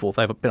on and so forth.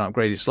 They've been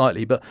upgraded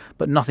slightly, but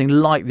nothing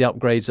like the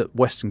upgrades that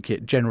Western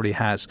kit generally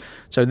has.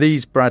 So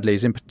these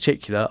Bradleys in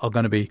particular are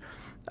going to be,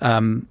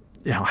 I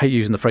hate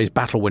using the phrase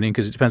battle winning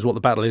because it depends what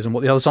the battle is and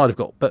what the other side have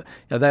got, but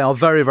they are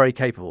very, very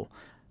capable.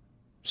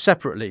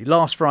 Separately,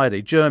 last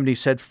Friday, Germany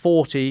said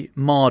 40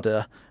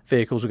 Marder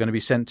vehicles were going to be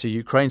sent to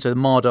Ukraine. So the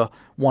Marder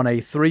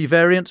 1A3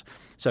 variant,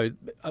 so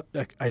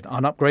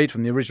an upgrade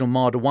from the original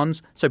Marder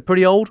ones. So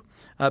pretty old,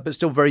 but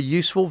still very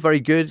useful, very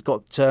good.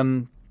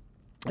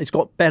 It's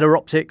got better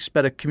optics,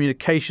 better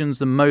communications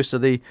than most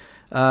of the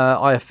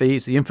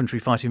IFVs, the infantry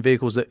fighting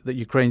vehicles that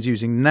Ukraine's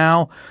using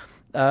now.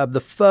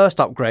 The first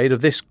upgrade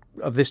of this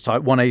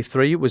type,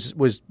 1A3,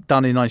 was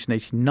done in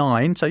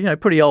 1989, so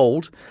pretty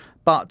old,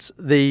 but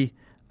it's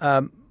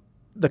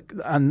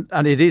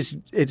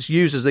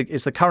used as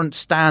it's the current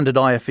standard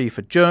IFE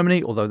for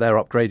Germany, although they're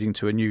upgrading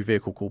to a new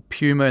vehicle called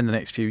Puma in the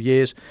next few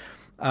years.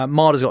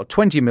 Marder's got a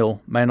 20mm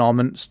main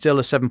armament, still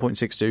a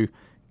 7.62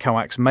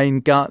 coax main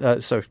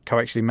gun, so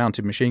coaxially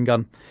mounted machine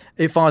gun.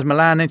 It fires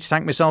Milan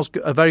anti-tank missiles,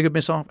 a very good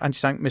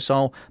anti-tank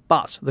missile,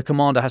 but the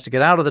commander has to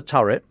get out of the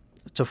turret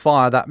to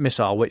fire that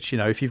missile, which,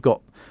 if you've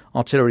got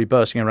artillery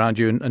bursting around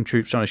you and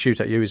troops trying to shoot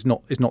at you, is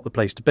not the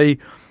place to be.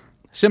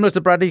 Similar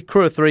to Bradley,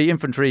 crew of 3,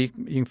 infantry,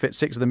 you can fit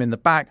 6 of them in the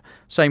back,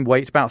 same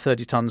weight, about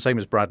 30 tons, same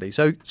as Bradley.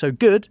 So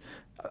good.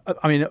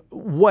 I mean,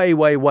 way,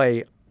 way,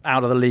 way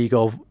out of the league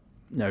of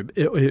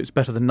it's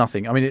better than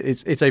nothing. I mean,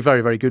 it's a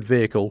very, very good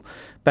vehicle,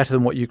 better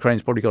than what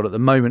Ukraine's probably got at the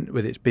moment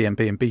with its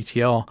BMP and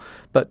BTR,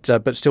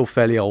 but still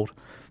fairly old.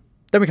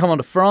 Then we come on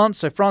to France.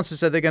 So France has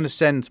said they're going to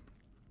send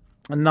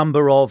a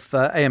number of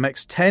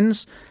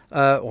AMX-10s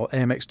or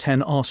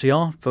AMX-10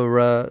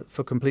 RCR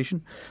for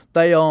completion.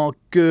 They are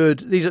good.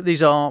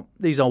 These are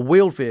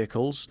wheeled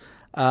vehicles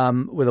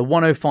with a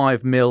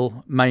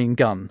 105mm main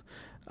gun.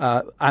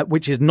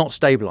 Which is not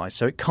stabilised,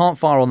 so it can't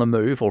fire on the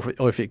move,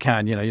 or if it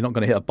can, you're not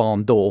going to hit a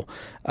barn door.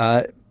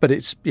 But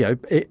it's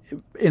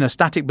in a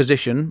static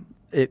position.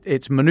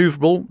 It's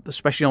manoeuvrable,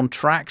 especially on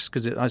tracks,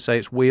 because I say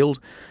it's wheeled,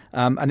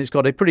 and it's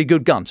got a pretty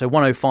good gun. So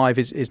 105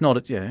 is not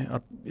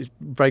it's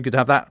very good to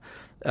have that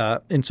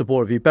in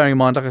support of you. Bearing in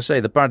mind, like I say,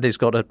 the Bradley's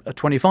got a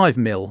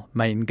 25mm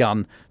main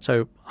gun,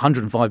 so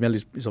 105mm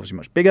is obviously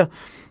much bigger,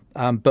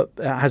 but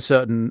it has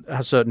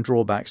certain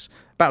drawbacks.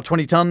 About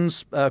 20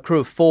 tons,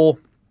 crew of 4.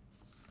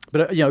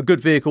 But a good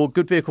vehicle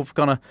for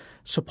kind of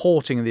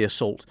supporting the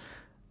assault.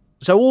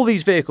 So all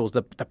these vehicles,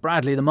 the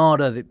Bradley, the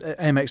Marder, the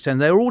AMX-10,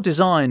 they were all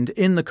designed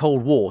in the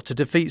Cold War to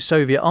defeat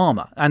Soviet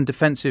armour and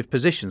defensive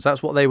positions.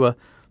 That's what they were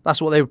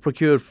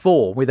procured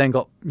for. We then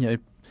got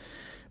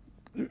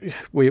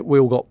we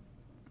all got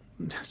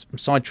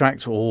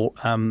sidetracked, or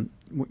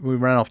we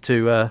ran off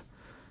to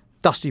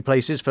dusty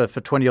places for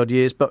 20 odd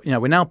years. But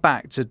we're now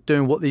back to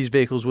doing what these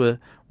vehicles were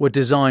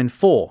designed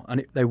for,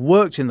 and they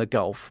worked in the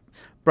Gulf.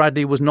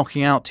 Bradley was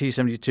knocking out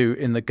T-72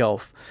 in the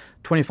Gulf.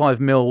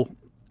 25mm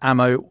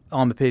ammo,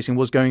 armour piercing,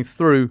 was going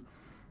through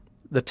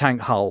the tank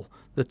hull.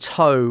 The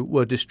TOW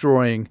were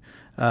destroying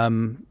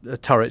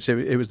turrets.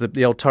 It was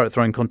the old turret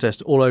throwing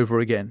contest all over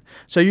again.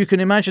 So you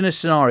can imagine a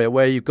scenario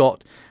where you've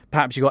got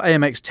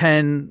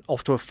AMX-10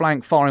 off to a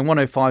flank, firing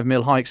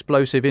 105mm high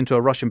explosive into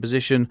a Russian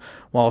position,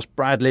 whilst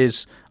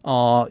Bradleys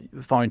are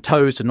firing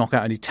TOWs to knock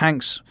out any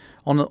tanks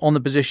on the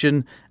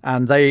position,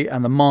 and the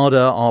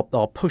Marder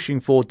are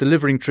pushing forward,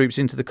 delivering troops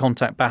into the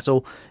contact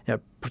battle,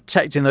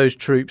 protecting those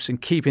troops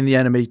and keeping the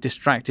enemy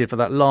distracted for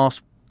that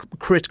last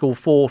critical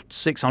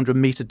 400-600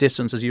 metre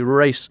distance as you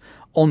race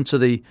onto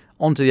the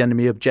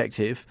enemy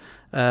objective,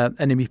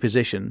 enemy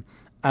position,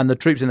 and the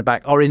troops in the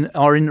back are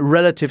in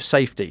relative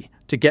safety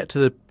to get to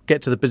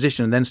the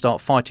position and then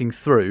start fighting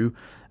through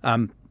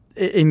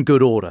in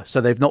good order. So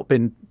they've not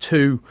been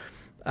too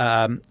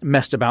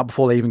messed about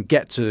before they even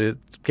get to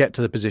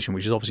the position,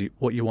 which is obviously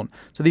what you want.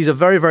 So these are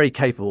very, very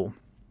capable.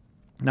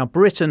 Now,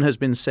 Britain has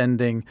been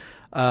sending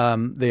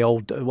the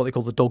old, what they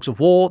call the dogs of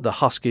war, the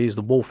Huskies,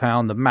 the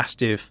Wolfhound, the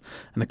Mastiff,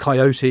 and the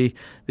Coyote.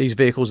 These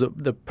vehicles,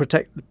 the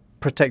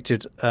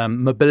protected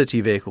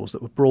mobility vehicles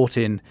that were brought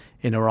in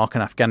Iraq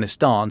and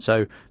Afghanistan.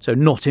 So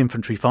not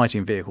infantry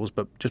fighting vehicles,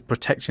 but just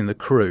protecting the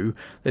crew.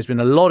 There's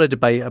been a lot of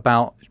debate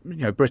about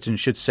Britain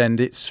should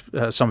send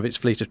some of its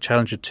fleet of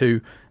Challenger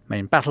 2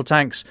 main battle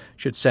tanks,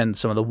 should send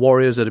some of the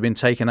Warriors that have been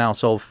taken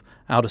out of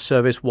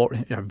service.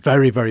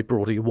 Very, very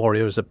broadly,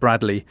 Warrior is a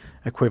Bradley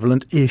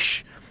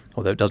equivalent-ish,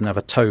 although it doesn't have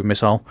a TOW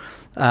missile.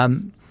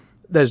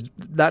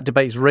 That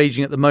debate is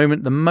raging at the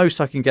moment. The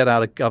most I can get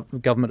out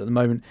of government at the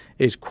moment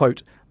is,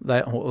 quote,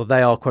 they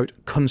are, quote,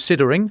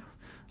 considering,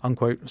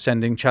 unquote,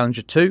 sending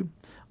Challenger 2.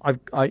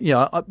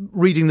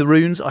 Reading the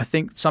runes, I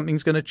think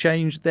something's going to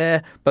change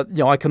there, but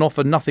I can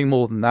offer nothing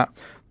more than that.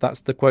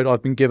 That's the quote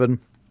I've been given.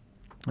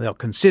 They are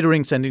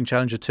considering sending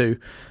Challenger 2,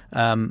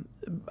 and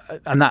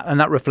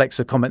that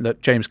reflects a comment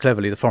that James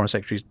Cleverly, the Foreign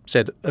Secretary,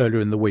 said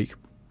earlier in the week.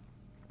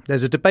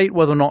 There's a debate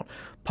whether or not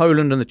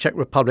Poland and the Czech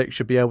Republic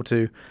should be able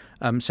to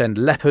send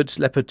Leopard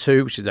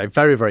 2, which is a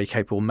very, very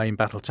capable main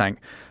battle tank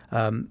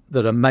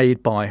that are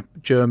made by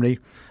Germany.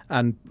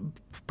 And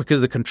because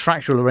of the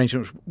contractual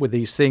arrangements with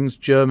these things,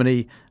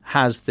 Germany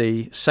has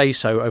the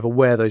say-so over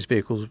where those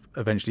vehicles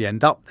eventually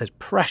end up. There's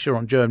pressure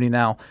on Germany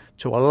now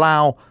to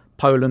allow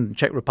Poland and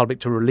Czech Republic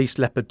to release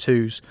Leopard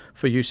 2s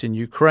for use in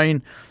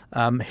Ukraine.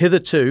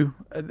 Hitherto,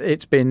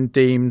 it's been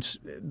deemed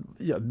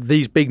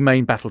these big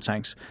main battle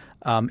tanks.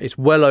 It's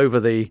well over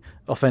the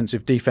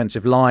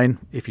offensive-defensive line.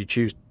 If you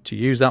choose to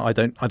use that, I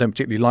don't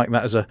particularly like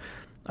that as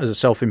a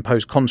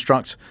self-imposed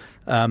construct.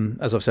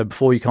 As I've said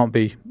before, you can't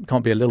be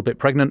a little bit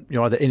pregnant.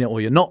 You're either in it or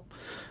you're not.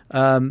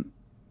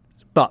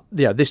 But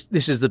yeah, this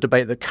is the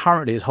debate that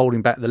currently is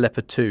holding back the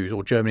Leopard 2s,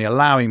 or Germany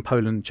allowing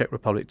Poland and Czech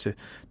Republic to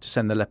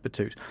send the Leopard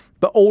 2s.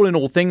 But all in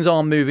all, things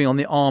are moving on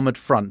the armoured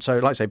front. So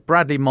like I say,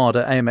 Bradley,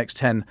 Marder,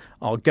 AMX-10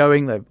 are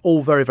going. They're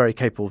all very, very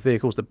capable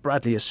vehicles, the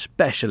Bradley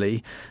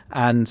especially.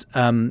 And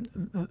I don't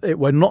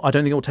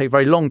think it will take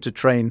very long to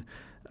train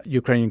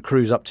Ukrainian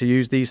crews up to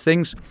use these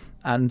things.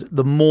 And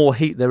the more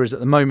heat there is at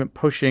the moment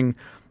pushing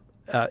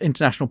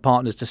international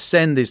partners to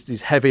send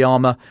these heavy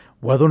armour,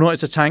 whether or not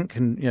it's a tank,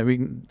 and we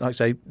can, like I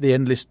say, the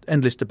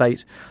endless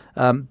debate.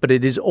 But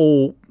these are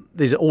all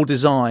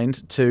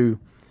designed to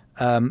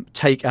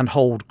take and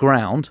hold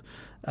ground,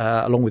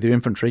 along with your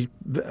infantry.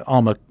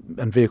 Armour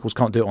and vehicles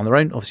can't do it on their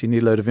own. Obviously, you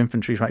need a load of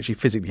infantry to actually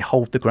physically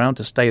hold the ground,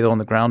 to stay there on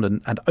the ground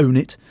and own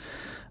it.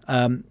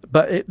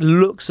 But it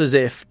looks as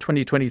if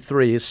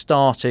 2023 is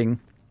starting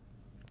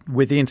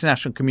with the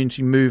international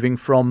community moving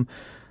from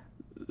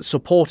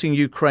supporting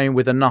Ukraine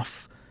with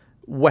enough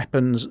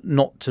weapons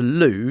not to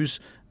lose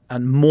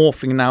and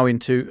morphing now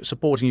into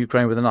supporting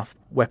Ukraine with enough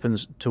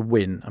weapons to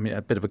win. I mean,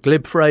 a bit of a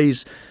glib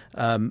phrase,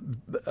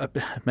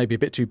 maybe a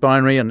bit too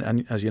binary.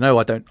 And as you know,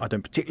 I don't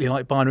particularly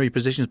like binary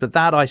positions, but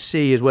that I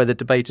see is where the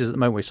debate is at the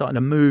moment. We're starting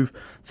to move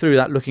through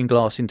that looking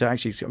glass into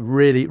actually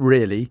really,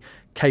 really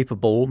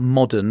capable,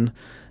 modern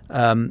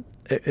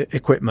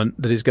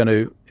equipment that is going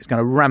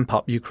to ramp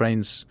up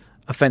Ukraine's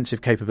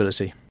offensive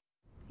capability.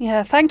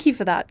 Yeah, thank you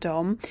for that,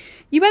 Dom.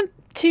 You went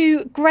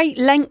to great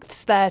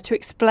lengths there to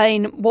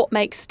explain what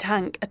makes a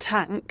tank a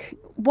tank.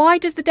 Why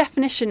does the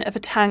definition of a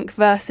tank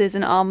versus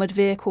an armoured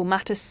vehicle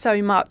matter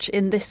so much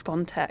in this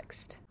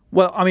context?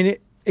 Well, I mean,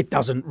 it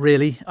doesn't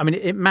really. I mean,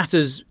 it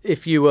matters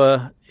if you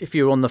were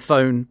on the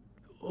phone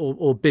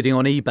or bidding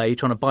on eBay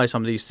trying to buy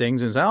some of these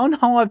things and say, oh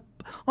no,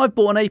 I've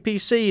bought an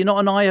APC, not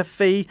an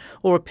IFV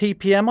or a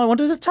PPM. I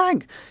wanted a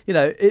tank. You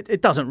know,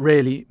 it doesn't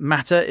really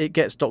matter. It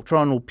gets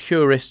doctrinal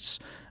purists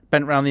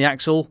bent around the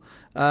axle.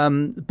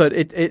 But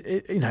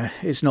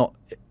it's not.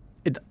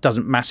 It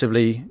doesn't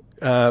massively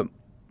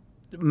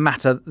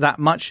matter that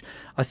much.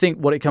 I think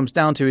what it comes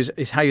down to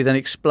is how you then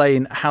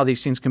explain how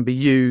these things can be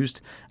used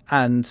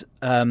and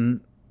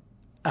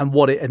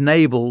what it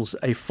enables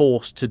a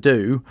force to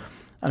do.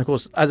 And of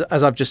course,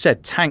 as I've just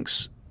said,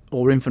 tanks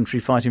or infantry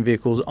fighting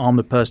vehicles,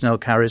 armoured personnel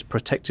carriers,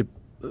 protected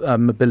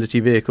mobility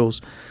vehicles,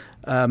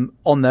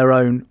 on their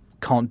own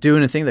can't do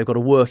anything. They've got to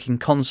work in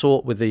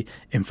consort with the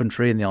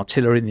infantry and the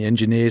artillery and the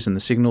engineers and the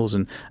signals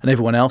and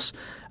everyone else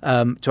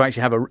to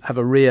actually have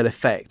a real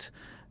effect.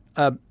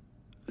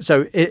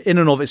 So in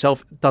and of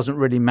itself doesn't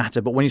really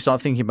matter. But when you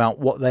start thinking about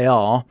what they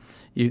are,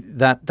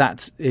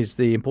 that is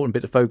the important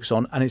bit to focus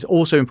on. And it's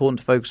also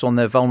important to focus on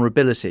their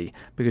vulnerability,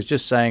 because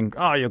just saying,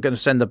 oh, you're going to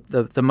send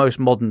the most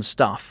modern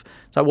stuff.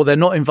 It's like, well, they're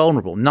not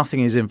invulnerable.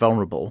 Nothing is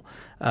invulnerable.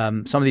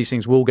 Some of these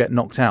things will get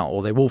knocked out,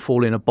 or they will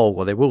fall in a bog,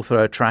 or they will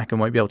throw a track and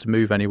won't be able to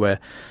move anywhere.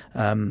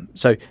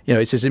 So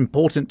it's as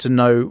important to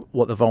know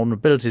what the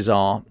vulnerabilities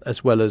are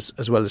as well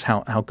as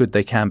how good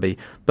they can be.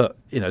 But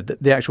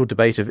the actual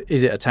debate of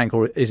is it a tank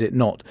or is it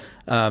not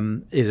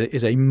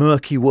is a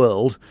murky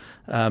world,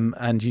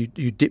 and you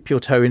dip your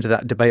toe into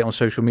that debate on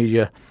social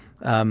media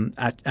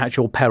at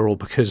your peril,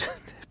 because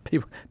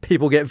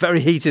people get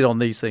very heated on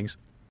these things.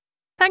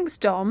 Thanks,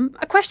 Dom.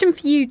 A question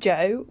for you,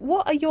 Joe.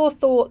 What are your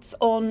thoughts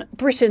on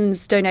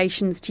Britain's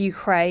donations to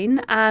Ukraine,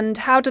 and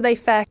how do they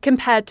fare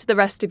compared to the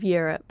rest of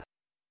Europe?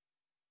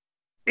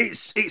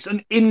 It's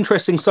an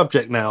interesting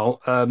subject now,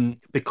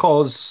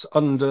 because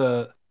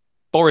under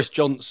Boris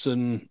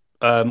Johnson,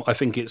 I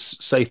think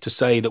it's safe to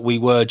say that we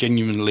were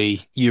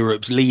genuinely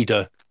Europe's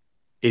leader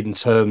in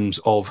terms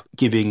of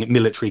giving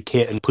military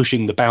kit and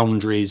pushing the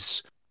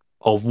boundaries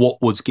of what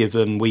was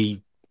given.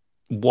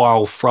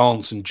 While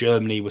France and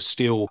Germany were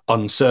still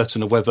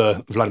uncertain of whether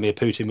Vladimir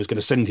Putin was going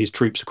to send his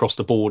troops across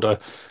the border,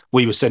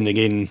 we were sending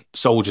in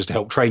soldiers to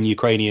help train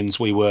Ukrainians.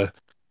 We were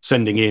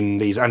sending in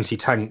these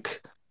anti-tank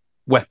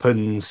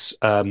weapons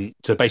to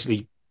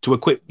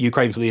equip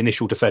Ukraine for the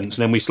initial defence.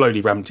 And then we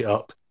slowly ramped it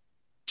up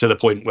to the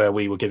point where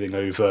we were giving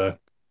over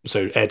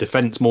air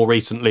defence more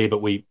recently,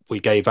 but we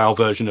gave our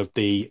version of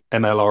the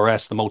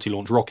MLRS, the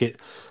multi-launch rocket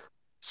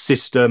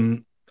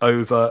system,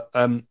 over.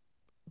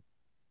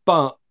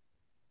 But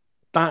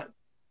that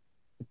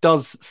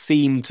does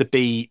seem to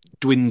be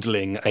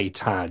dwindling a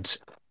tad.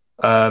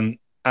 And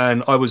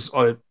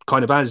I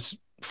kind of, as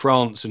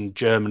France and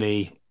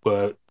Germany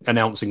were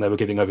announcing they were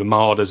giving over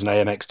Marders and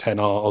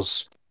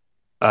AMX-10Rs,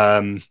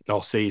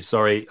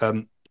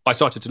 I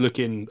started to look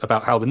in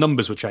about how the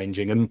numbers were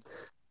changing. And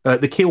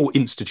the Kiel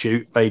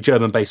Institute, a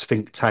German-based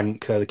think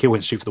tank, the Kiel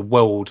Institute for the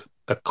World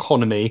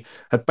Economy,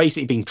 have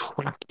basically been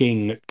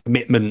tracking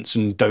commitments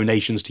and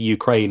donations to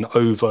Ukraine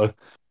over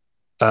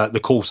the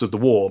course of the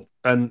war.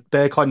 And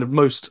they're kind of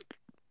most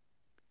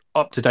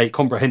up-to-date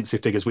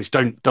comprehensive figures, which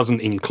doesn't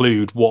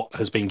include what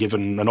has been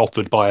given and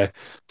offered by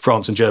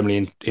France and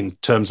Germany in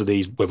terms of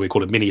these, whether we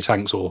call it mini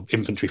tanks or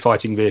infantry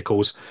fighting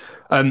vehicles,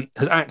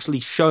 has actually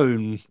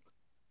shown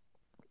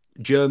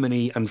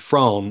Germany and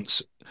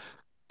France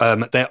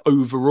their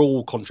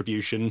overall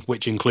contribution,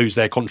 which includes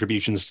their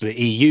contributions to the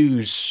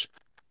EU's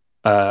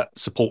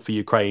support for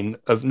Ukraine,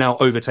 of now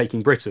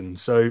overtaking Britain.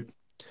 So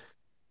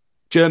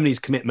Germany's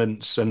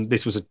commitments, and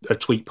this was a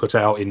tweet put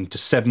out in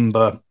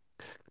December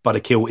by the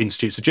Kiel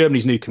Institute. So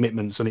Germany's new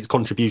commitments and its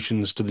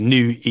contributions to the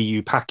new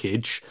EU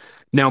package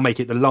now make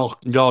it the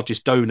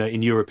largest donor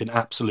in Europe in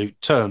absolute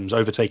terms,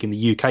 overtaking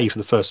the UK for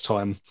the first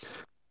time.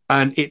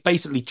 And it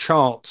basically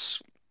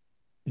charts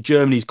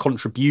Germany's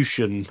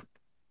contribution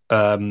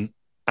at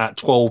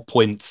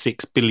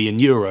 12.6 billion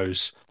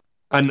euros.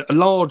 And a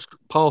large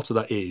part of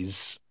that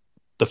is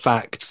the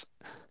fact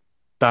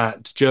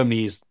that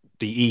Germany is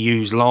the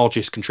EU's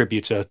largest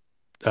contributor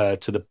to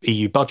the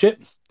EU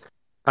budget,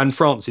 and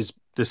France is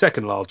the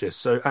second largest.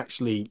 So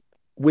actually,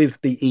 with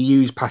the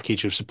EU's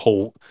package of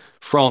support,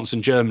 France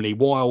and Germany,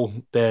 while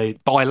their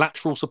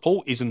bilateral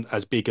support isn't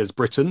as big as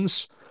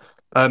Britain's,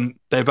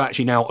 they've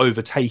actually now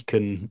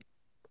overtaken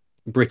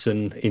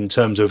Britain in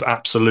terms of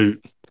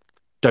absolute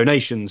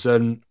donations.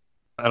 And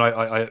and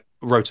I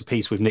wrote a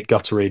piece with Nick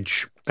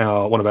Gutteridge,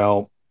 one of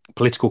our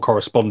political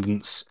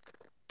correspondents,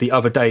 the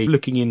other day,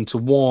 looking into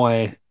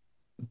why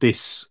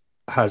this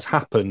has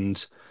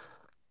happened.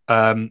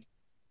 And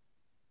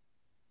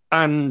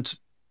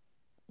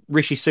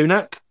Rishi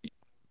Sunak,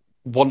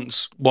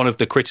 once one of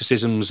the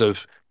criticisms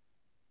of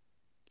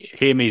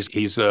him is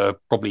he's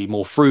probably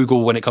more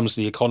frugal when it comes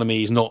to the economy.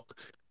 He's not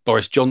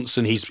Boris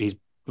Johnson. He's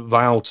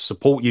vowed to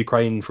support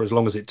Ukraine for as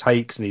long as it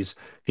takes, and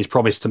he's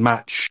promised to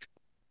match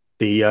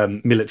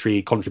the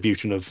military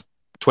contribution of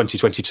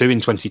 2022 in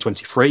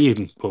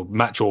 2023, or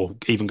match or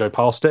even go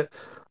past it.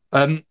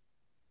 But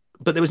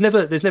there's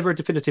never a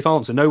definitive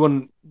answer. No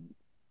one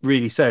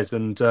really says.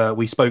 And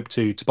we spoke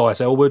to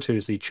Tobias Elwood, who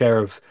is the chair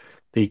of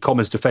the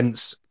Commons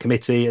Defence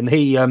Committee, and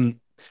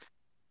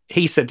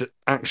he said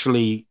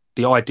actually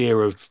the idea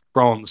of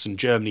France and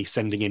Germany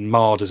sending in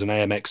Marders and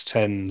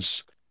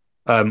AMX-10s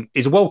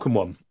is a welcome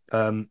one.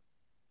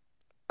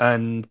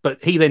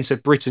 But he then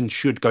said Britain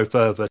should go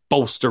further,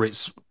 bolster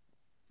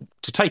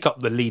to take up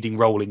the leading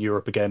role in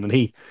Europe again. And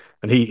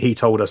he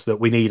told us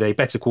that we need a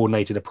better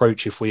coordinated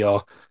approach if we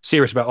are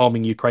serious about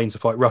arming Ukraine to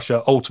fight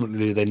Russia.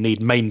 Ultimately, they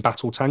need main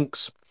battle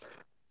tanks.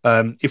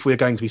 If we're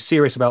going to be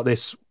serious about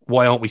this,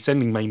 why aren't we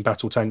sending main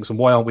battle tanks, and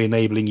why aren't we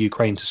enabling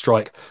Ukraine to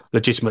strike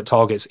legitimate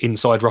targets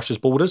inside Russia's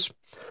borders?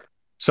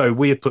 So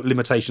we have put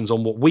limitations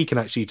on what we can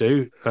actually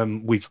do.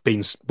 We've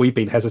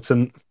been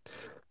hesitant.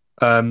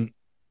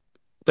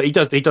 But he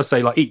does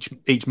say, like,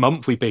 each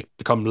month we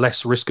become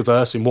less risk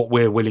averse in what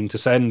we're willing to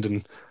send,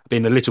 and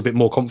being a little bit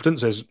more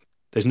confident.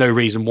 There's no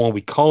reason why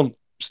we can't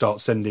start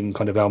sending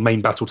kind of our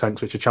main battle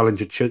tanks, which are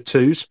Challenger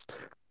 2s.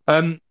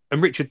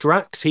 And Richard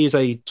Drax, he is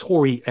a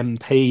Tory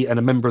MP and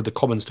a member of the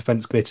Commons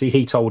Defence Committee.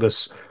 He told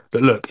us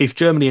that, look, if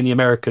Germany and the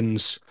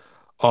Americans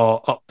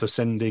are up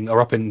in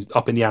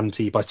the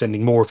ante by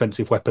sending more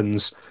offensive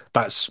weapons,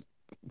 that's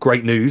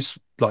great news.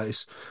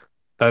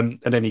 And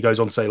then he goes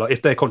on to say, like,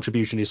 if their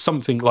contribution is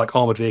something like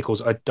armoured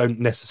vehicles, I don't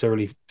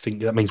necessarily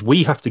think that means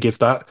we have to give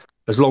that.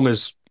 As long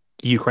as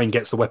Ukraine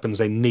gets the weapons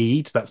they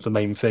need, that's the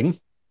main thing.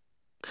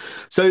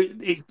 So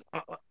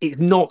it's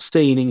not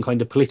seen in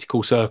kind of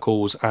political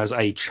circles as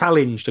a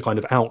challenge to kind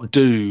of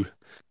outdo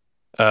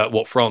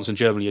what France and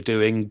Germany are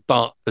doing,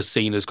 but as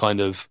seen as kind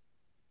of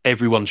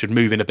everyone should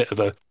move in a bit of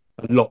a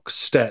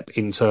lockstep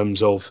in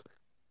terms of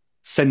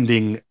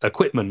sending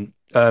equipment.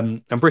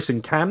 And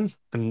Britain can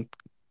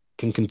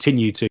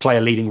continue to play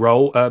a leading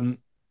role.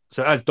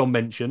 So as Dom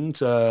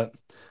mentioned,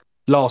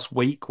 last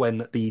week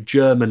when the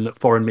German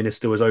foreign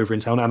minister was over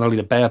in town,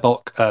 Annalena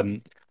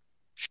Baerbock,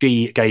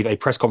 she gave a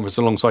press conference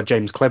alongside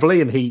James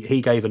Cleverly, and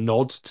he gave a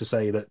nod to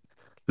say that,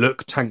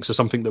 look, tanks are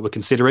something that we're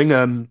considering.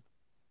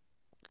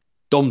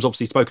 Dom's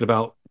obviously spoken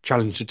about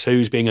Challenger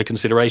 2s being a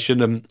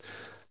consideration.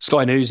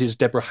 Sky News'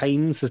 Deborah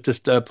Haynes has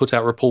just put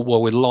out a report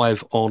while we're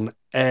live on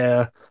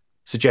air,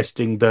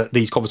 suggesting that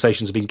these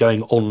conversations have been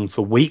going on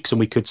for weeks, and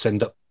we could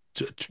send up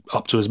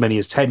to as many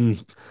as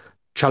 10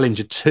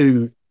 Challenger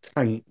 2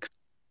 tanks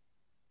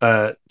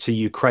to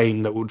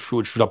Ukraine,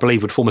 which I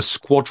believe would form a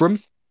squadron.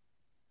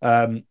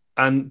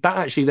 And that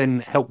actually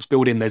then helps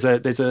build in. There's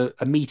a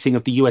meeting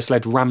of the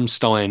US-led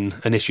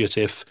Ramstein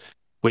initiative,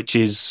 which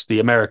is the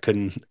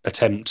American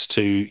attempt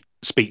to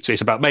speak to.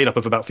 It's made up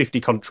of about 50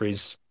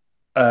 countries,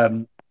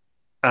 and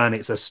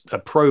it's a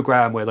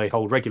program where they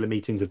hold regular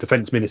meetings of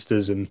defense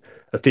ministers and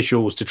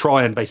officials to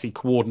try and basically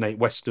coordinate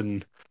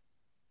Western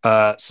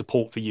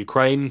support for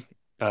Ukraine.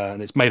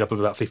 And it's made up of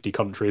about 50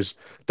 countries.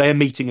 They're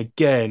meeting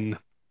again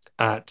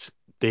at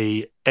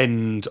the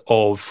end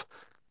of,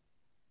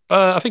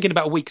 I think, in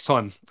about a week's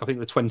time. I think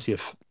the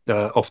 20th,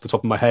 off the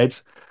top of my head.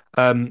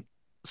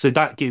 So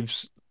that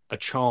gives a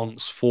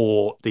chance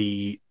for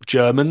the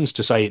Germans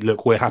to say,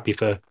 look, we're happy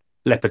for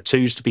Leopard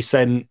 2s to be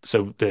sent.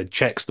 So the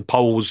Czechs, the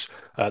Poles,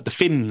 the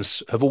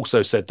Finns have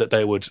also said that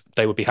they would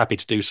be happy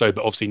to do so,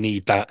 but obviously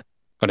need that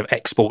kind of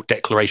export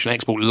declaration,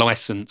 export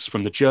license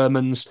from the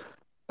Germans.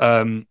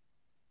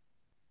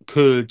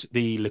 Could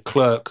the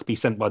Leclerc be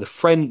sent by the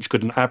French?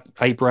 Could an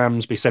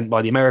Abrams be sent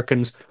by the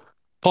Americans?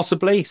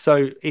 Possibly.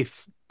 So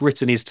if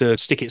Britain is to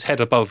stick its head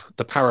above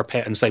the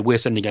parapet and say we're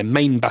sending a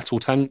main battle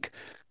tank,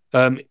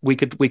 we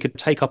could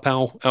take up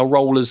our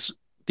role as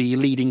the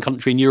leading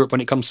country in Europe when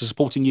it comes to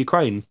supporting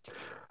Ukraine.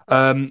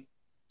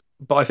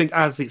 But I think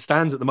as it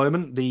stands at the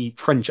moment, the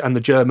French and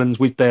the Germans,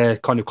 with their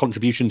kind of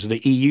contribution to the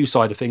EU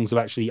side of things, have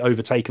actually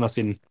overtaken us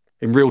in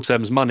real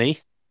terms money.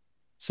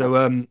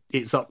 So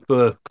it's up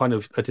for kind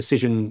of a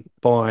decision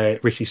by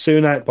Rishi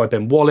Sunak, by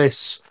Ben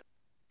Wallace,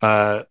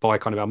 by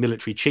kind of our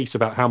military chiefs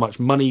about how much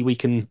money we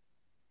can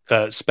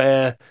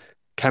spare.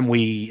 Can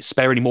we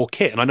spare any more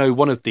kit? And I know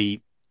one of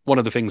the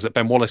things that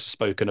Ben Wallace has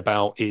spoken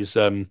about is,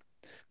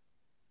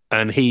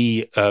 and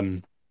he,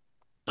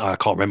 I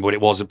can't remember what it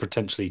was,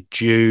 potentially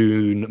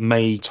June,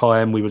 May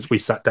time. We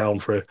sat down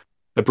for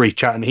a brief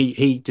chat, and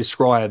he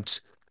described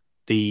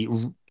the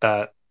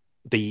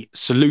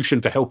solution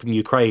for helping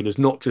Ukraine as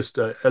not just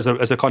as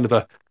a kind of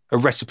a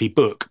recipe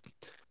book.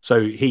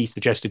 So he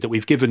suggested that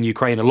we've given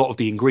Ukraine a lot of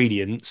the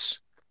ingredients.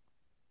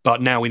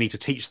 but now we need to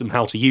teach them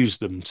how to use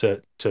them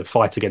to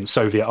fight against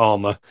Soviet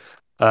armor,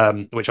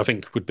 which I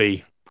think would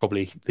be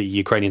probably the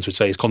Ukrainians would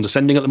say is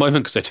condescending at the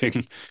moment because they're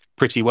doing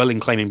pretty well in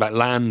claiming back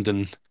land,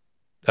 and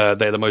they're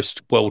the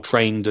most well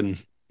trained and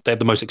they have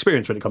the most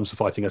experience when it comes to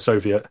fighting a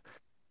Soviet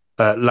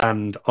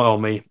land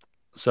army.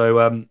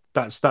 So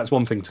that's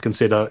one thing to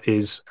consider,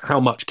 is how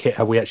much kit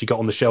have we actually got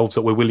on the shelves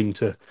that we're willing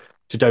to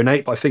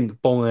donate. But I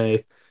think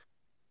by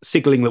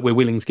signalling that we're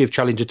willing to give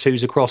Challenger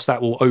 2s across,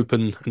 that will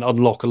open and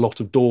unlock a lot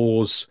of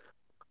doors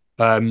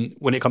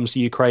when it comes to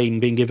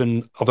Ukraine being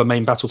given other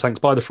main battle tanks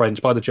by the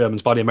French, by the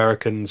Germans, by the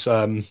Americans.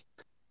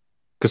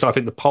 Because I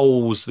think the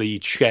Poles, the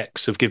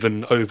Czechs have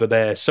given over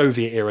their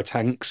Soviet-era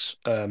tanks,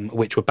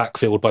 which were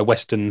backfilled by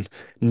Western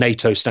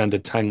NATO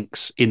standard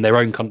tanks in their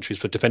own countries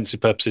for defensive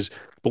purposes.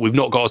 But we've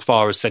not got as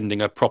far as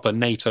sending a proper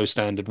NATO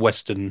standard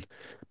Western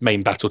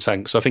main battle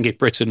tank. So I think if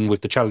Britain,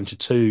 with the Challenger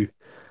 2,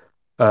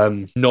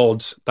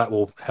 nods, that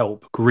will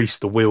help grease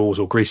the wheels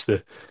or grease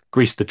the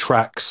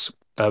tracks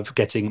of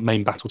getting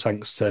main battle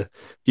tanks to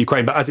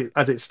Ukraine. But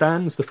as it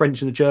stands, the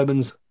French and the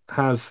Germans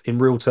have, in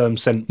real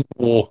terms, sent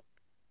more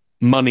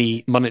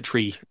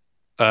monetary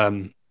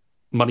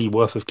money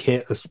worth of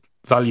kit,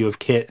 value of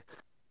kit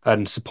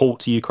and support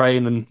to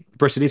Ukraine, and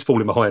Britain is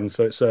falling behind.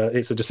 So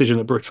it's a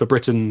decision for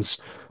Britain's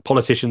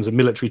politicians and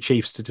military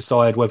chiefs to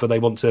decide whether they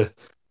want to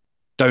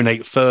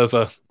donate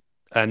further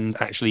and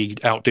actually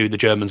outdo the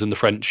Germans and the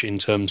French in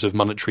terms of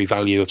monetary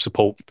value of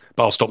support.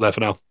 But I'll stop there for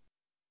now.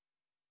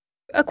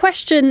 A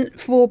question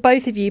for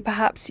both of you,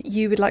 perhaps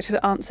you would like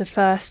to answer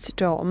first,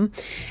 Dom.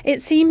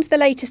 It seems the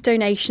latest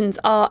donations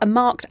are a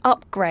marked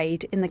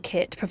upgrade in the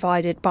kit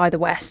provided by the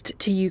West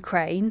to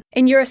Ukraine.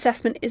 In your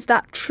assessment, is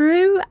that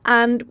true?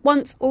 And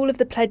once all of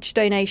the pledged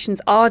donations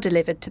are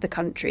delivered to the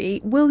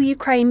country, will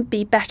Ukraine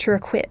be better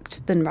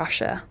equipped than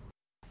Russia?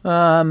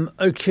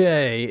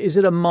 Okay, is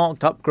it a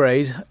marked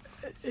upgrade?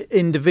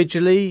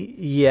 Individually,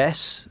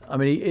 yes. I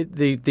mean,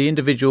 the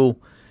individual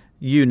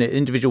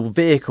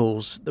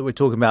vehicles that we're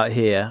talking about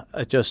here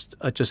are just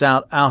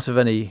out of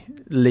any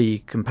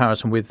league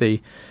comparison with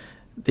the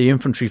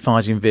infantry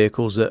fighting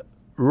vehicles that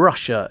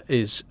Russia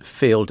is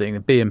fielding. The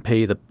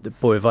BMP, the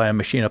Boyovaya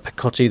Machina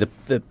Picotti,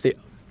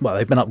 well,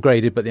 they've been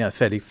upgraded, but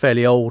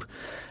fairly old,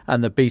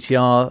 and the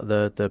BTR,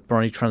 the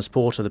Brony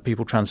Transporter, the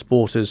People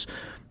Transporters.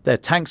 Their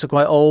tanks are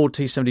quite old,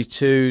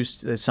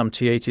 T-72s, there's some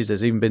T-80s,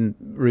 there's even been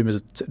rumours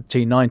of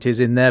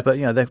T-90s in there, but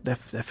they're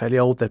fairly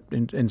old, they're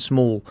in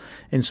small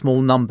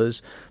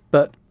numbers.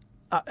 But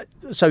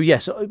so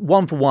yes,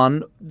 one for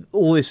one,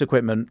 all this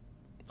equipment,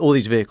 all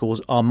these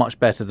vehicles are much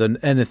better than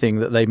anything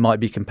that they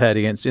might be compared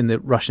against in the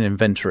Russian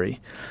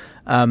inventory.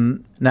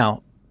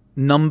 Now,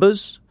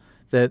 numbers,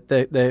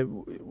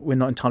 we're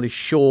not entirely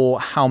sure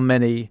how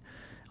many.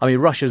 I mean,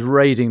 Russia's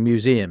raiding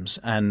museums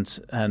and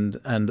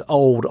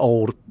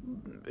old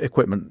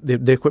equipment,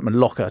 the equipment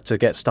locker to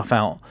get stuff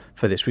out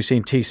for this. We've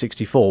seen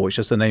T-64, which,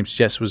 as the name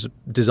suggests, was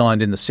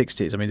designed in the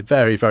 60s. I mean,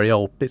 very, very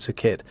old bits of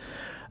kit.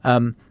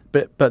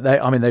 But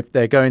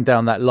they're going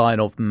down that line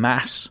of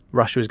mass.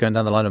 Russia is going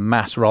down the line of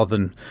mass rather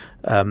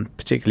than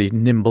particularly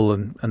nimble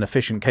and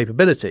efficient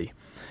capability.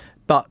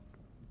 But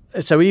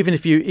so even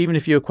if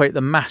you equate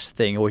the mass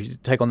thing, or you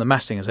take on the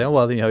mass thing and say, oh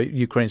well,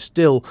 Ukraine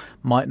still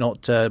might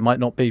not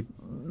be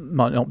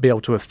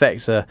able to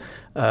affect a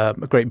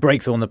great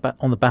breakthrough on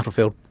the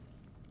battlefield.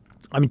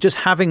 I mean, just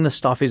having the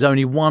stuff is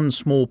only one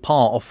small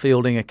part of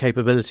fielding a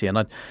capability,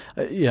 and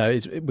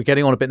we're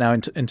getting on a bit now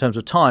in terms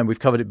of time. We've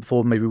covered it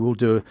before. Maybe we'll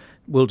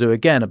do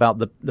again about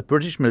the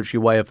British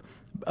military way of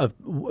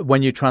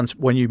when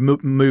you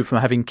move from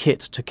having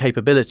kit to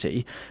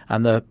capability,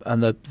 and the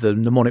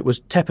mnemonic was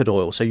tepid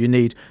oil. So you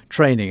need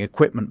training,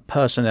 equipment,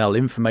 personnel,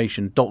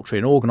 information,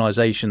 doctrine,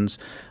 organisations,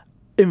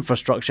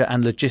 infrastructure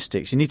and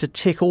logistics. You need to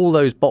tick all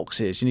those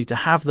boxes. You need to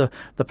have the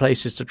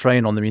places to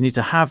train on them. You need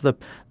to have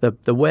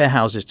the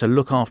warehouses to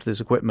look after this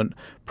equipment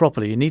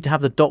properly. You need to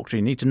have the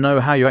doctrine. You need to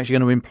know how you're actually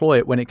going to employ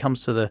it when it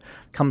comes to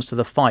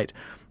the fight.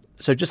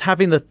 So just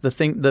having the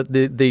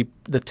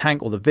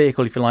tank or the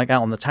vehicle, if you like,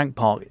 out on the tank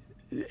park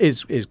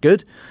is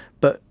good.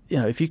 But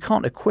if you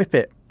can't equip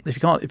it, if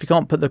you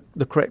can't put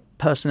the correct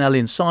personnel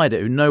inside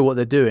it who know what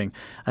they're doing,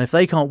 and if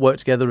they can't work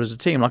together as a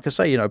team, like I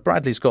say,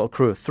 Bradley's got a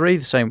crew of 3,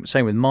 the same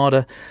with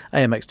Marder.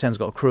 AMX-10's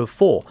got a crew of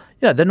 4.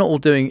 They're not all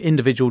doing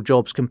individual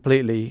jobs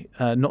completely,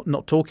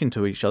 not talking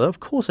to each other. Of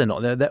course they're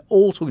not. They're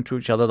all talking to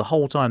each other the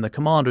whole time. The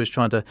commander is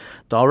trying to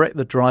direct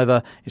the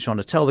driver. He's trying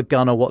to tell the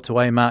gunner what to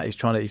aim at.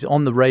 He's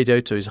on the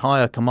radio to his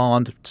higher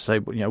command to say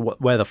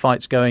where the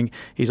fight's going.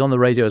 He's on the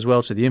radio as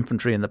well to the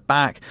infantry in the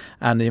back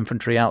and the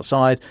infantry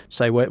outside to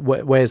say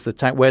where's the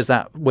tank, where's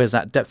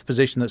that depth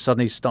position that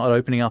suddenly started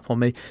opening up on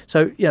me.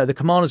 So the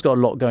commander's got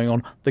a lot going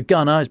on. The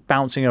gunner is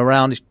bouncing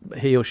around.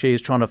 He or she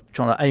is trying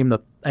to aim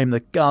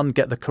the gun,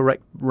 get the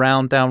correct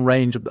round down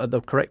range,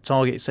 the correct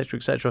target, etc.,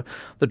 etc.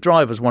 The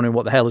driver's wondering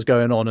what the hell is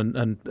going on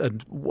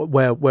and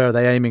where are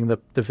they aiming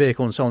the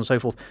vehicle and so on and so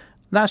forth.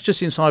 That's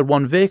just inside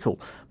one vehicle.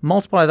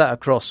 Multiply that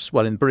across,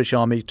 in the British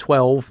Army,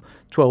 12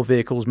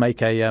 vehicles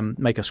make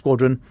a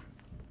squadron.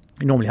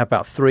 You normally have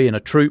about 3 in a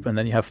troop, and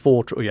then you have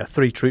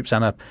 3 troops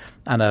and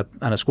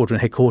a squadron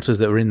headquarters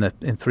that are in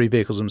 3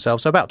 vehicles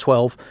themselves. So about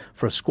 12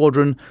 for a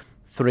squadron.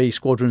 3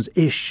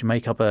 squadrons-ish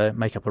make up a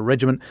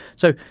regiment.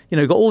 So,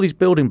 you've got all these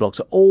building blocks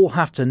that all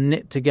have to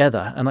knit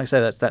together. And like I say,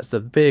 that's the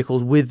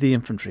vehicles with the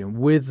infantry and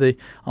with the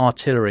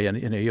artillery. And,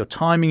 you're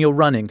timing your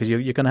running, because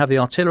you're going to have the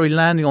artillery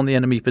landing on the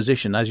enemy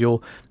position as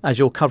you're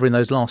covering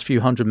those last few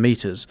hundred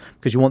metres,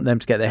 because you want them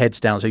to get their heads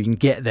down so you can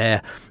get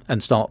there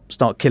and start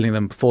killing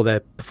them before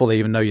they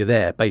even know you're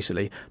there,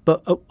 basically.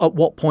 But at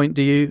what point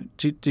do you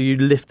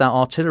lift that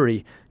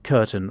artillery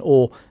curtain?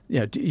 Or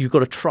you've got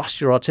to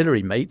trust your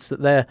artillery mates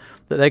that they're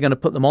going to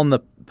put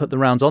the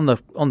rounds on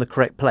the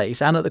correct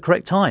place and at the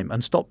correct time,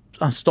 and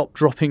stop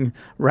dropping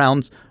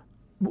rounds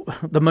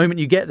the moment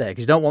you get there,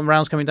 because you don't want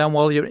rounds coming down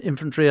while your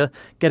infantry are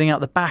getting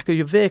out the back of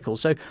your vehicle.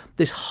 So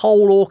this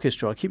whole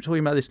orchestra, I keep talking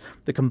about this,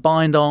 the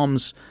combined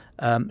arms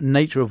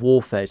nature of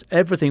warfare, it's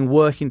everything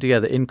working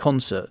together in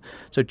concert.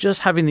 So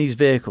just having these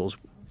vehicles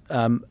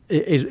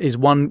is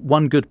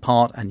one good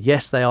part, and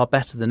yes, they are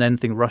better than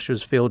anything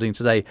Russia's fielding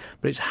today.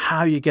 But it's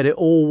how you get it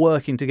all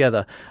working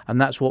together,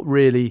 and that's what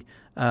really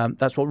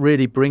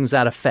brings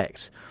that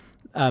effect.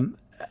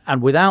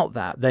 And without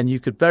that, then you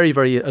could very,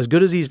 very, as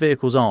good as these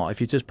vehicles are, if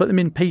you just put them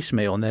in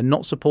piecemeal and they're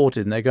not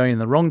supported and they're going in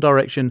the wrong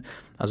direction,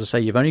 as I say,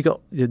 you've only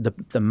got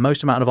the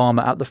most amount of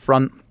armour at the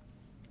front.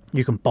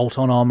 You can bolt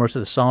on armour to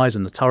the sides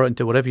and the turret and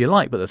do whatever you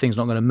like, but the thing's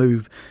not going to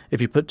move if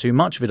you put too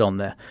much of it on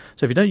there.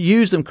 So if you don't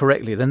use them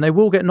correctly, then they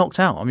will get knocked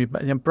out. I mean,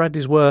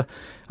 Bradleys were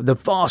the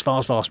vast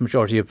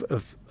majority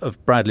of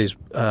Bradleys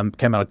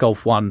came out of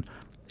Gulf One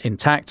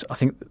intact. I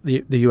think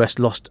the US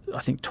lost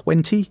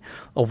 20,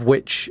 of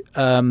which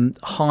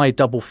high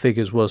double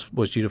figures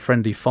was due to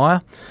friendly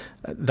fire.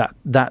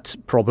 That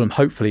problem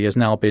hopefully has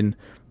now been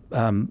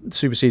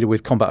superseded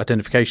with combat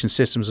identification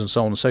systems and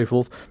so on and so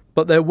forth.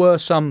 But there were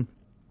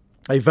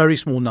a very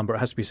small number, it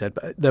has to be said,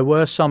 but there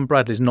were some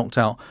Bradleys knocked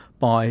out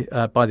by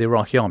the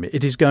Iraqi army.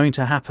 It is going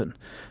to happen.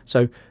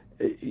 So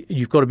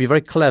you've got to be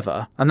very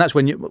clever, and that's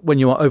when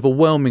you are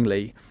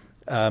overwhelmingly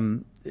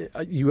own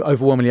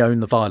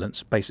the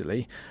violence,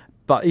 basically.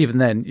 But even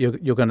then,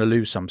 you're going to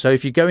lose some. So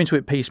if you go into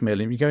it piecemeal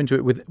and you go into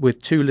it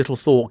with too little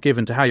thought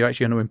given to how you're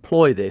actually going to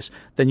employ this,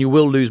 then you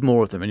will lose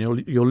more of them,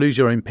 and you'll lose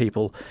your own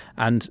people.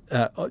 And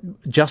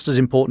just as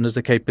important as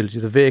the capability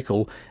of the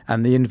vehicle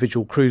and the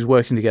individual crews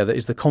working together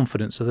is the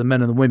confidence of the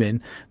men and the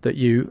women that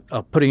you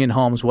are putting in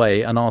harm's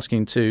way and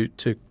asking to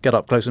get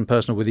up close and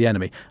personal with the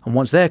enemy. And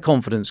once their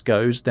confidence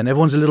goes, then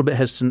everyone's a little bit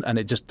hesitant, and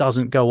it just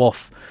doesn't go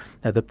off.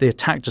 The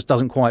attack just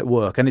doesn't quite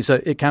work, and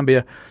it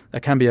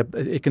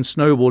can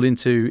snowball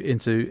into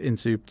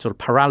sort of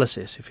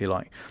paralysis, if you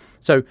like.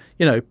 So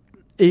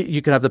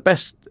you can have the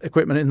best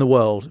equipment in the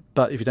world,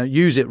 but if you don't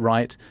use it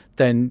right,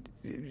 then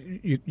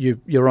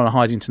you're on a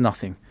hiding to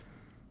nothing.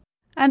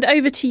 And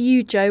over to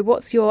you, Joe.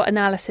 What's your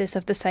analysis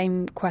of the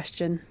same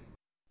question?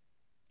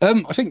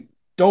 I think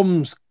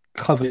Dom's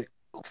covered it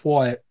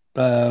quite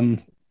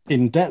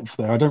in depth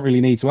there. I don't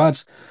really need to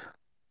add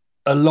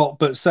a lot,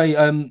 but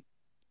say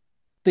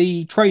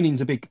the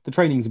training's a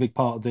big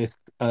part of this.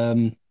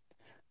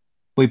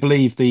 We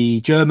believe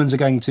the Germans are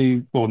going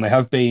to,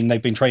 and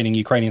they've been training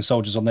Ukrainian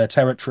soldiers on their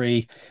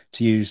territory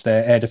to use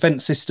their air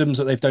defense systems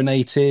that they've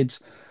donated,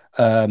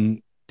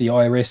 the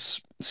IRIS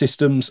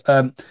systems,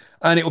 and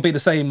it will be the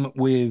same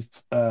with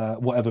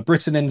whatever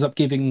Britain ends up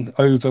giving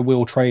over.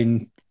 We'll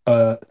train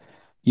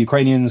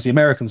Ukrainians, the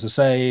Americans the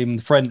same,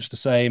 the French the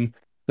same.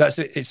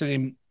 It's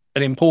an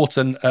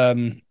important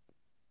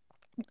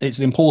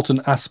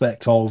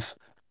aspect of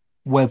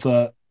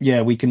whether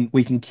we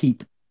can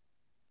keep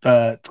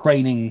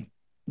training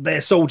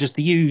their soldiers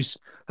to use.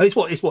 And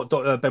it's what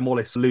Ben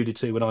Wallace alluded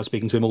to when I was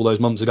speaking to him all those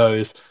months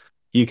ago.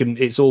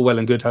 It's all well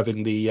and good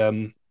having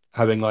the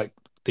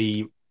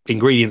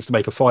ingredients to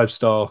make a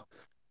 5-star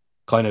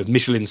kind of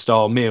Michelin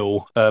star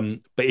meal,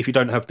 but if you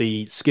don't have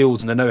the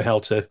skills and the know-how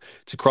to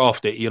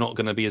craft it, you're not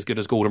going to be as good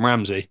as Gordon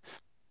Ramsay.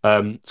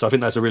 So I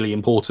think that's a really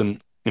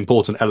important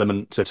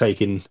element to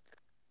take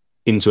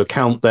into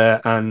account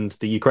there. And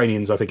the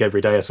Ukrainians, I think,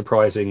 every day are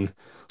surprising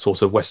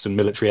sort of Western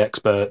military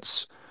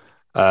experts,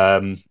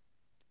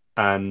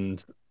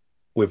 and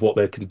with what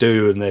they can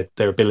do and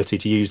their ability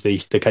to use the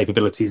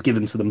capabilities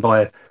given to them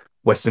by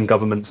Western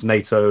governments,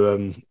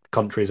 NATO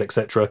countries,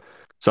 etc.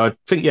 So I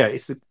think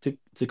it's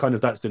to kind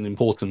of, that's an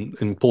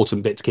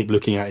important bit to keep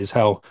looking at, is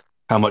how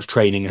much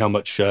training, how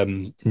much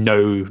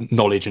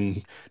knowledge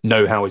and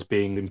know-how is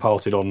being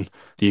imparted on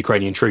the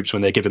Ukrainian troops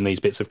when they're given these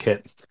bits of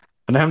kit.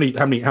 And how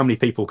many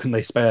people can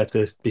they spare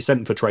to be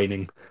sent for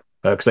training?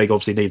 Because they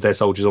obviously need their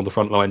soldiers on the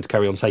front line to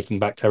carry on taking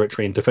back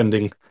territory and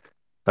defending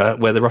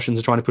where the Russians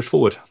are trying to push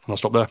forward. And I'll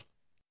stop there.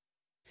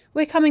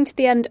 We're coming to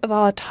the end of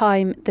our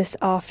time this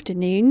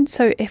afternoon,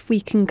 so if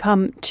we can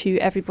come to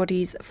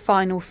everybody's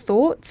final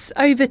thoughts.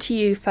 Over to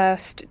you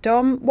first,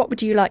 Dom. What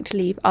would you like to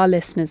leave our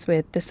listeners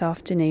with this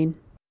afternoon?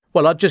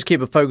 Well, I'd just keep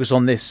a focus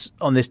on this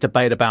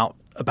debate about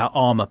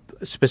armour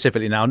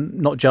specifically now,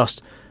 not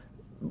just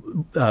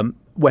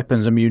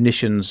weapons and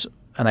munitions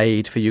and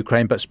aid for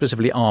Ukraine, but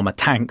specifically armour,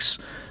 tanks,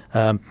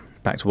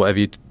 back to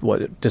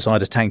what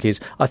decide a tank is.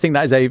 I think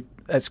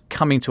that's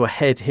coming to a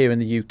head here in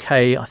the UK.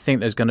 I think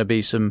there's going to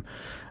be some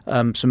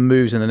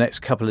moves in the next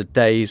couple of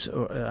days,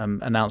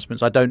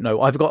 announcements. I don't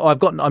know.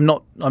 I'm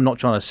not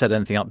trying to set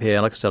anything up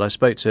here. Like I said, I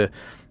spoke to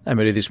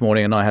Emily this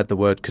morning, and I had the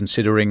word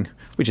considering,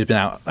 which has been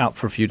out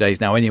for a few days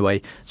now anyway.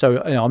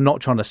 So I'm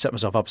not trying to set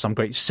myself up as some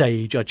great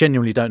sage. I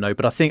genuinely don't know,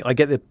 but I think I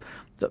get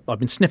I've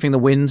been sniffing the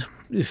wind.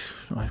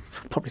 I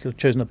probably could have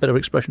chosen a better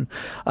expression,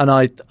 and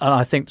I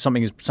think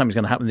something's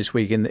going to happen this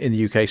week in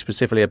the UK,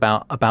 specifically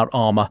about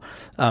armour,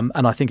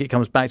 and I think it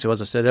comes back to,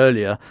 as I said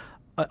earlier,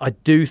 I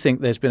do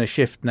think there's been a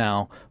shift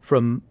now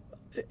from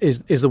is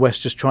the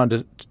West just trying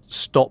to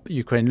stop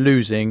Ukraine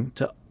losing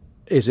to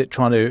is it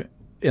trying to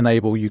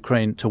enable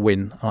Ukraine to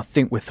win? I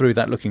think we're through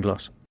that looking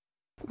glass.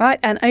 Right,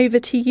 and over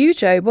to you,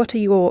 Joe. What are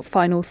your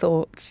final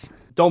thoughts?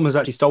 Dom has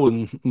actually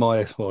stolen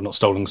not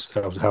stolen.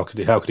 How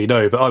could he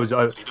know? But I was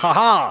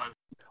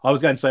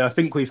going to say I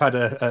think we've had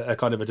a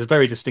kind of a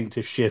very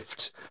distinctive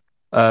shift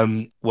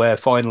where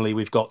finally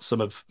we've got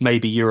some of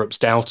maybe Europe's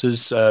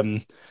doubters.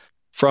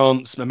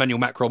 France, Emmanuel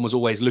Macron was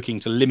always looking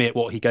to limit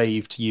what he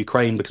gave to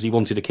Ukraine because he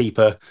wanted to keep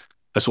a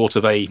sort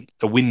of a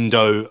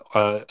window,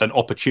 an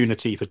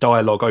opportunity for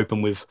dialogue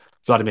open with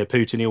Vladimir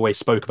Putin. He always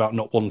spoke about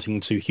not wanting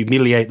to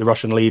humiliate the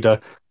Russian leader,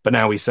 but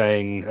now he's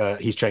saying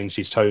he's changed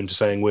his tone to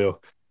saying we'll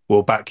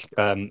back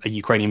a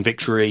Ukrainian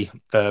victory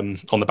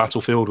on the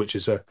battlefield, which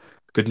is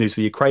good news for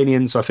the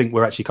Ukrainians. So I think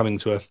we're actually coming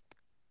to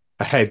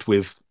a head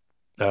with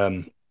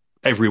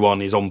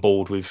everyone is on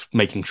board with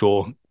making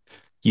sure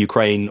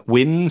Ukraine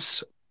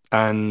wins.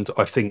 And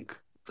I think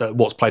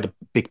what's played a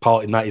big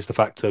part in that is the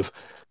fact of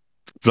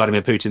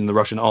Vladimir Putin, the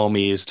Russian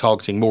army, is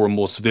targeting more and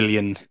more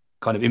civilian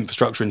kind of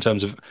infrastructure in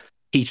terms of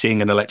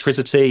heating and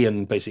electricity,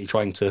 and basically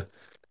trying to,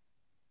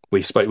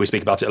 we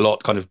speak about it a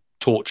lot, kind of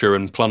torture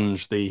and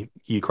plunge the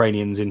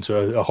Ukrainians into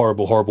a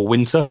horrible, horrible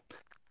winter,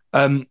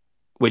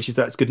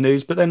 that's good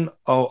news. But then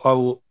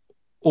I'll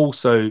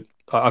also,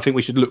 I think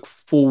we should look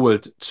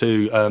forward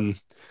to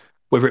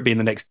whether it be in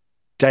the next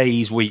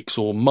days, weeks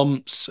or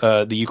months,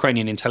 the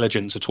Ukrainian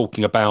intelligence are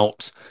talking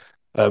about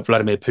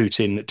Vladimir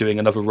Putin doing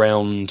another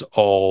round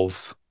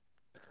of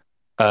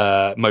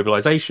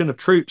mobilization of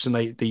troops, and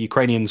the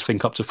Ukrainians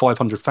think up to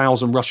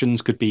 500,000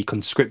 Russians could be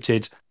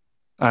conscripted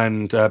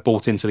and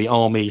brought into the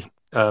army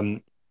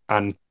and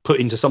put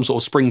into some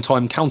sort of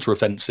springtime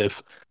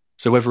counteroffensive.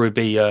 So whether it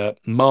be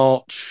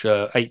March,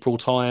 April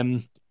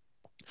time,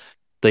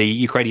 the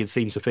Ukrainians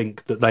seem to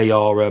think that they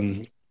are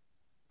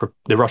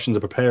the Russians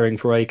are preparing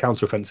for a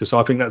counteroffensive. So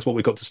I think that's what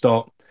we've got to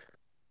start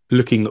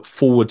looking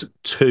forward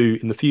to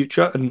in the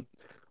future, and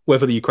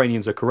whether the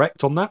Ukrainians are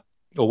correct on that,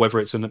 or whether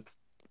it's an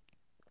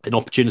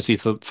opportunity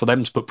for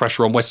them to put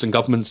pressure on Western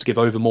governments to give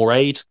over more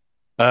aid,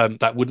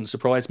 that wouldn't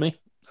surprise me.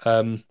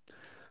 But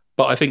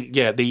I think,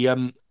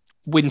 the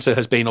winter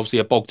has been obviously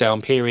a bogged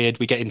down period.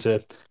 We're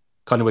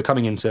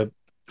coming into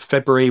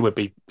February, would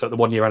be at the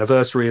 1 year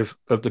anniversary of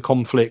the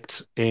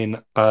conflict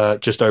in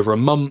just over a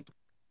month.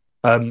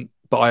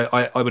 But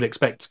I would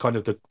expect kind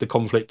of the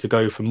conflict to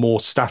go from more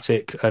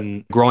static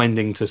and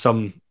grinding to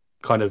some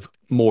kind of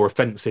more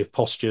offensive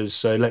postures.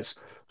 So let's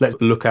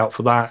look out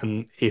for that.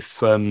 And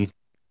if the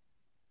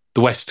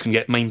West can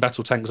get main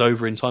battle tanks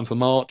over in time for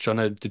March, I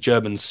know the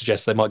Germans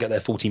suggest they might get their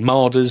 14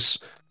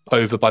 Marders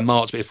over by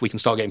March, but if we can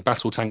start getting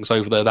battle tanks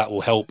over there, that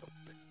will help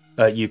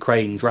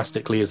Ukraine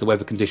drastically as the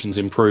weather conditions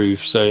improve.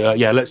 So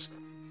let's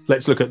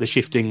look at the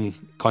shifting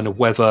kind of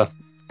weather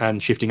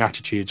and shifting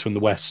attitudes from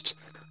the West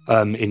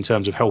in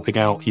terms of helping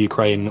out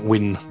Ukraine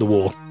win the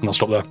war. And I'll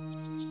stop there.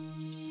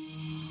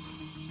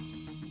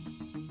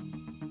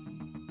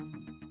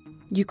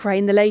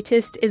 Ukraine the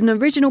Latest is an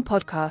original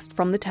podcast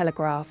from The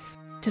Telegraph.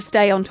 To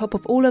stay on top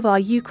of all of our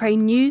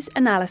Ukraine news,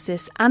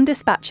 analysis and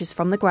dispatches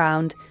from the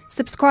ground,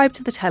 subscribe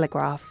to The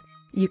Telegraph.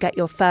 You get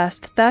your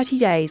first 30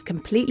 days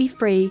completely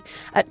free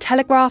at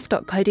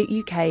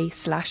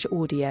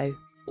telegraph.co.uk/audio.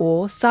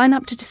 Or sign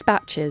up to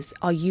Dispatches,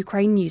 our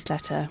Ukraine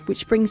newsletter,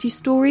 which brings you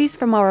stories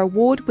from our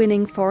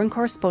award-winning foreign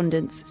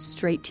correspondents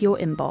straight to your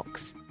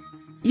inbox.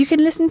 You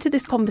can listen to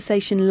this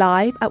conversation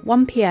live at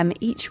 1 p.m.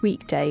 each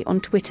weekday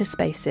on Twitter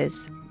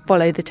Spaces.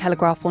 Follow The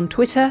Telegraph on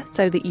Twitter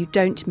so that you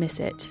don't miss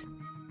it.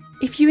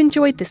 If you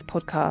enjoyed this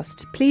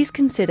podcast, please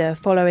consider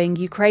following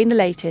Ukraine the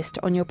Latest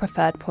on your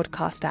preferred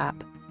podcast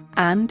app.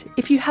 And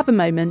if you have a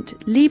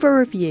moment, leave a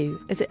review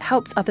as it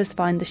helps others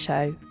find the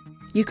show.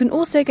 You can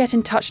also get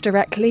in touch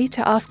directly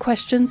to ask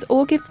questions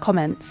or give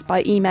comments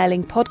by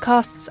emailing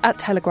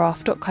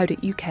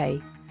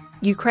podcasts@telegraph.co.uk.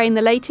 Ukraine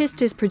the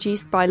Latest is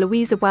produced by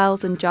Louisa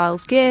Wells and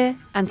Giles Gear,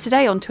 and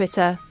today on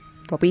Twitter,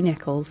 Robbie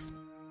Nichols.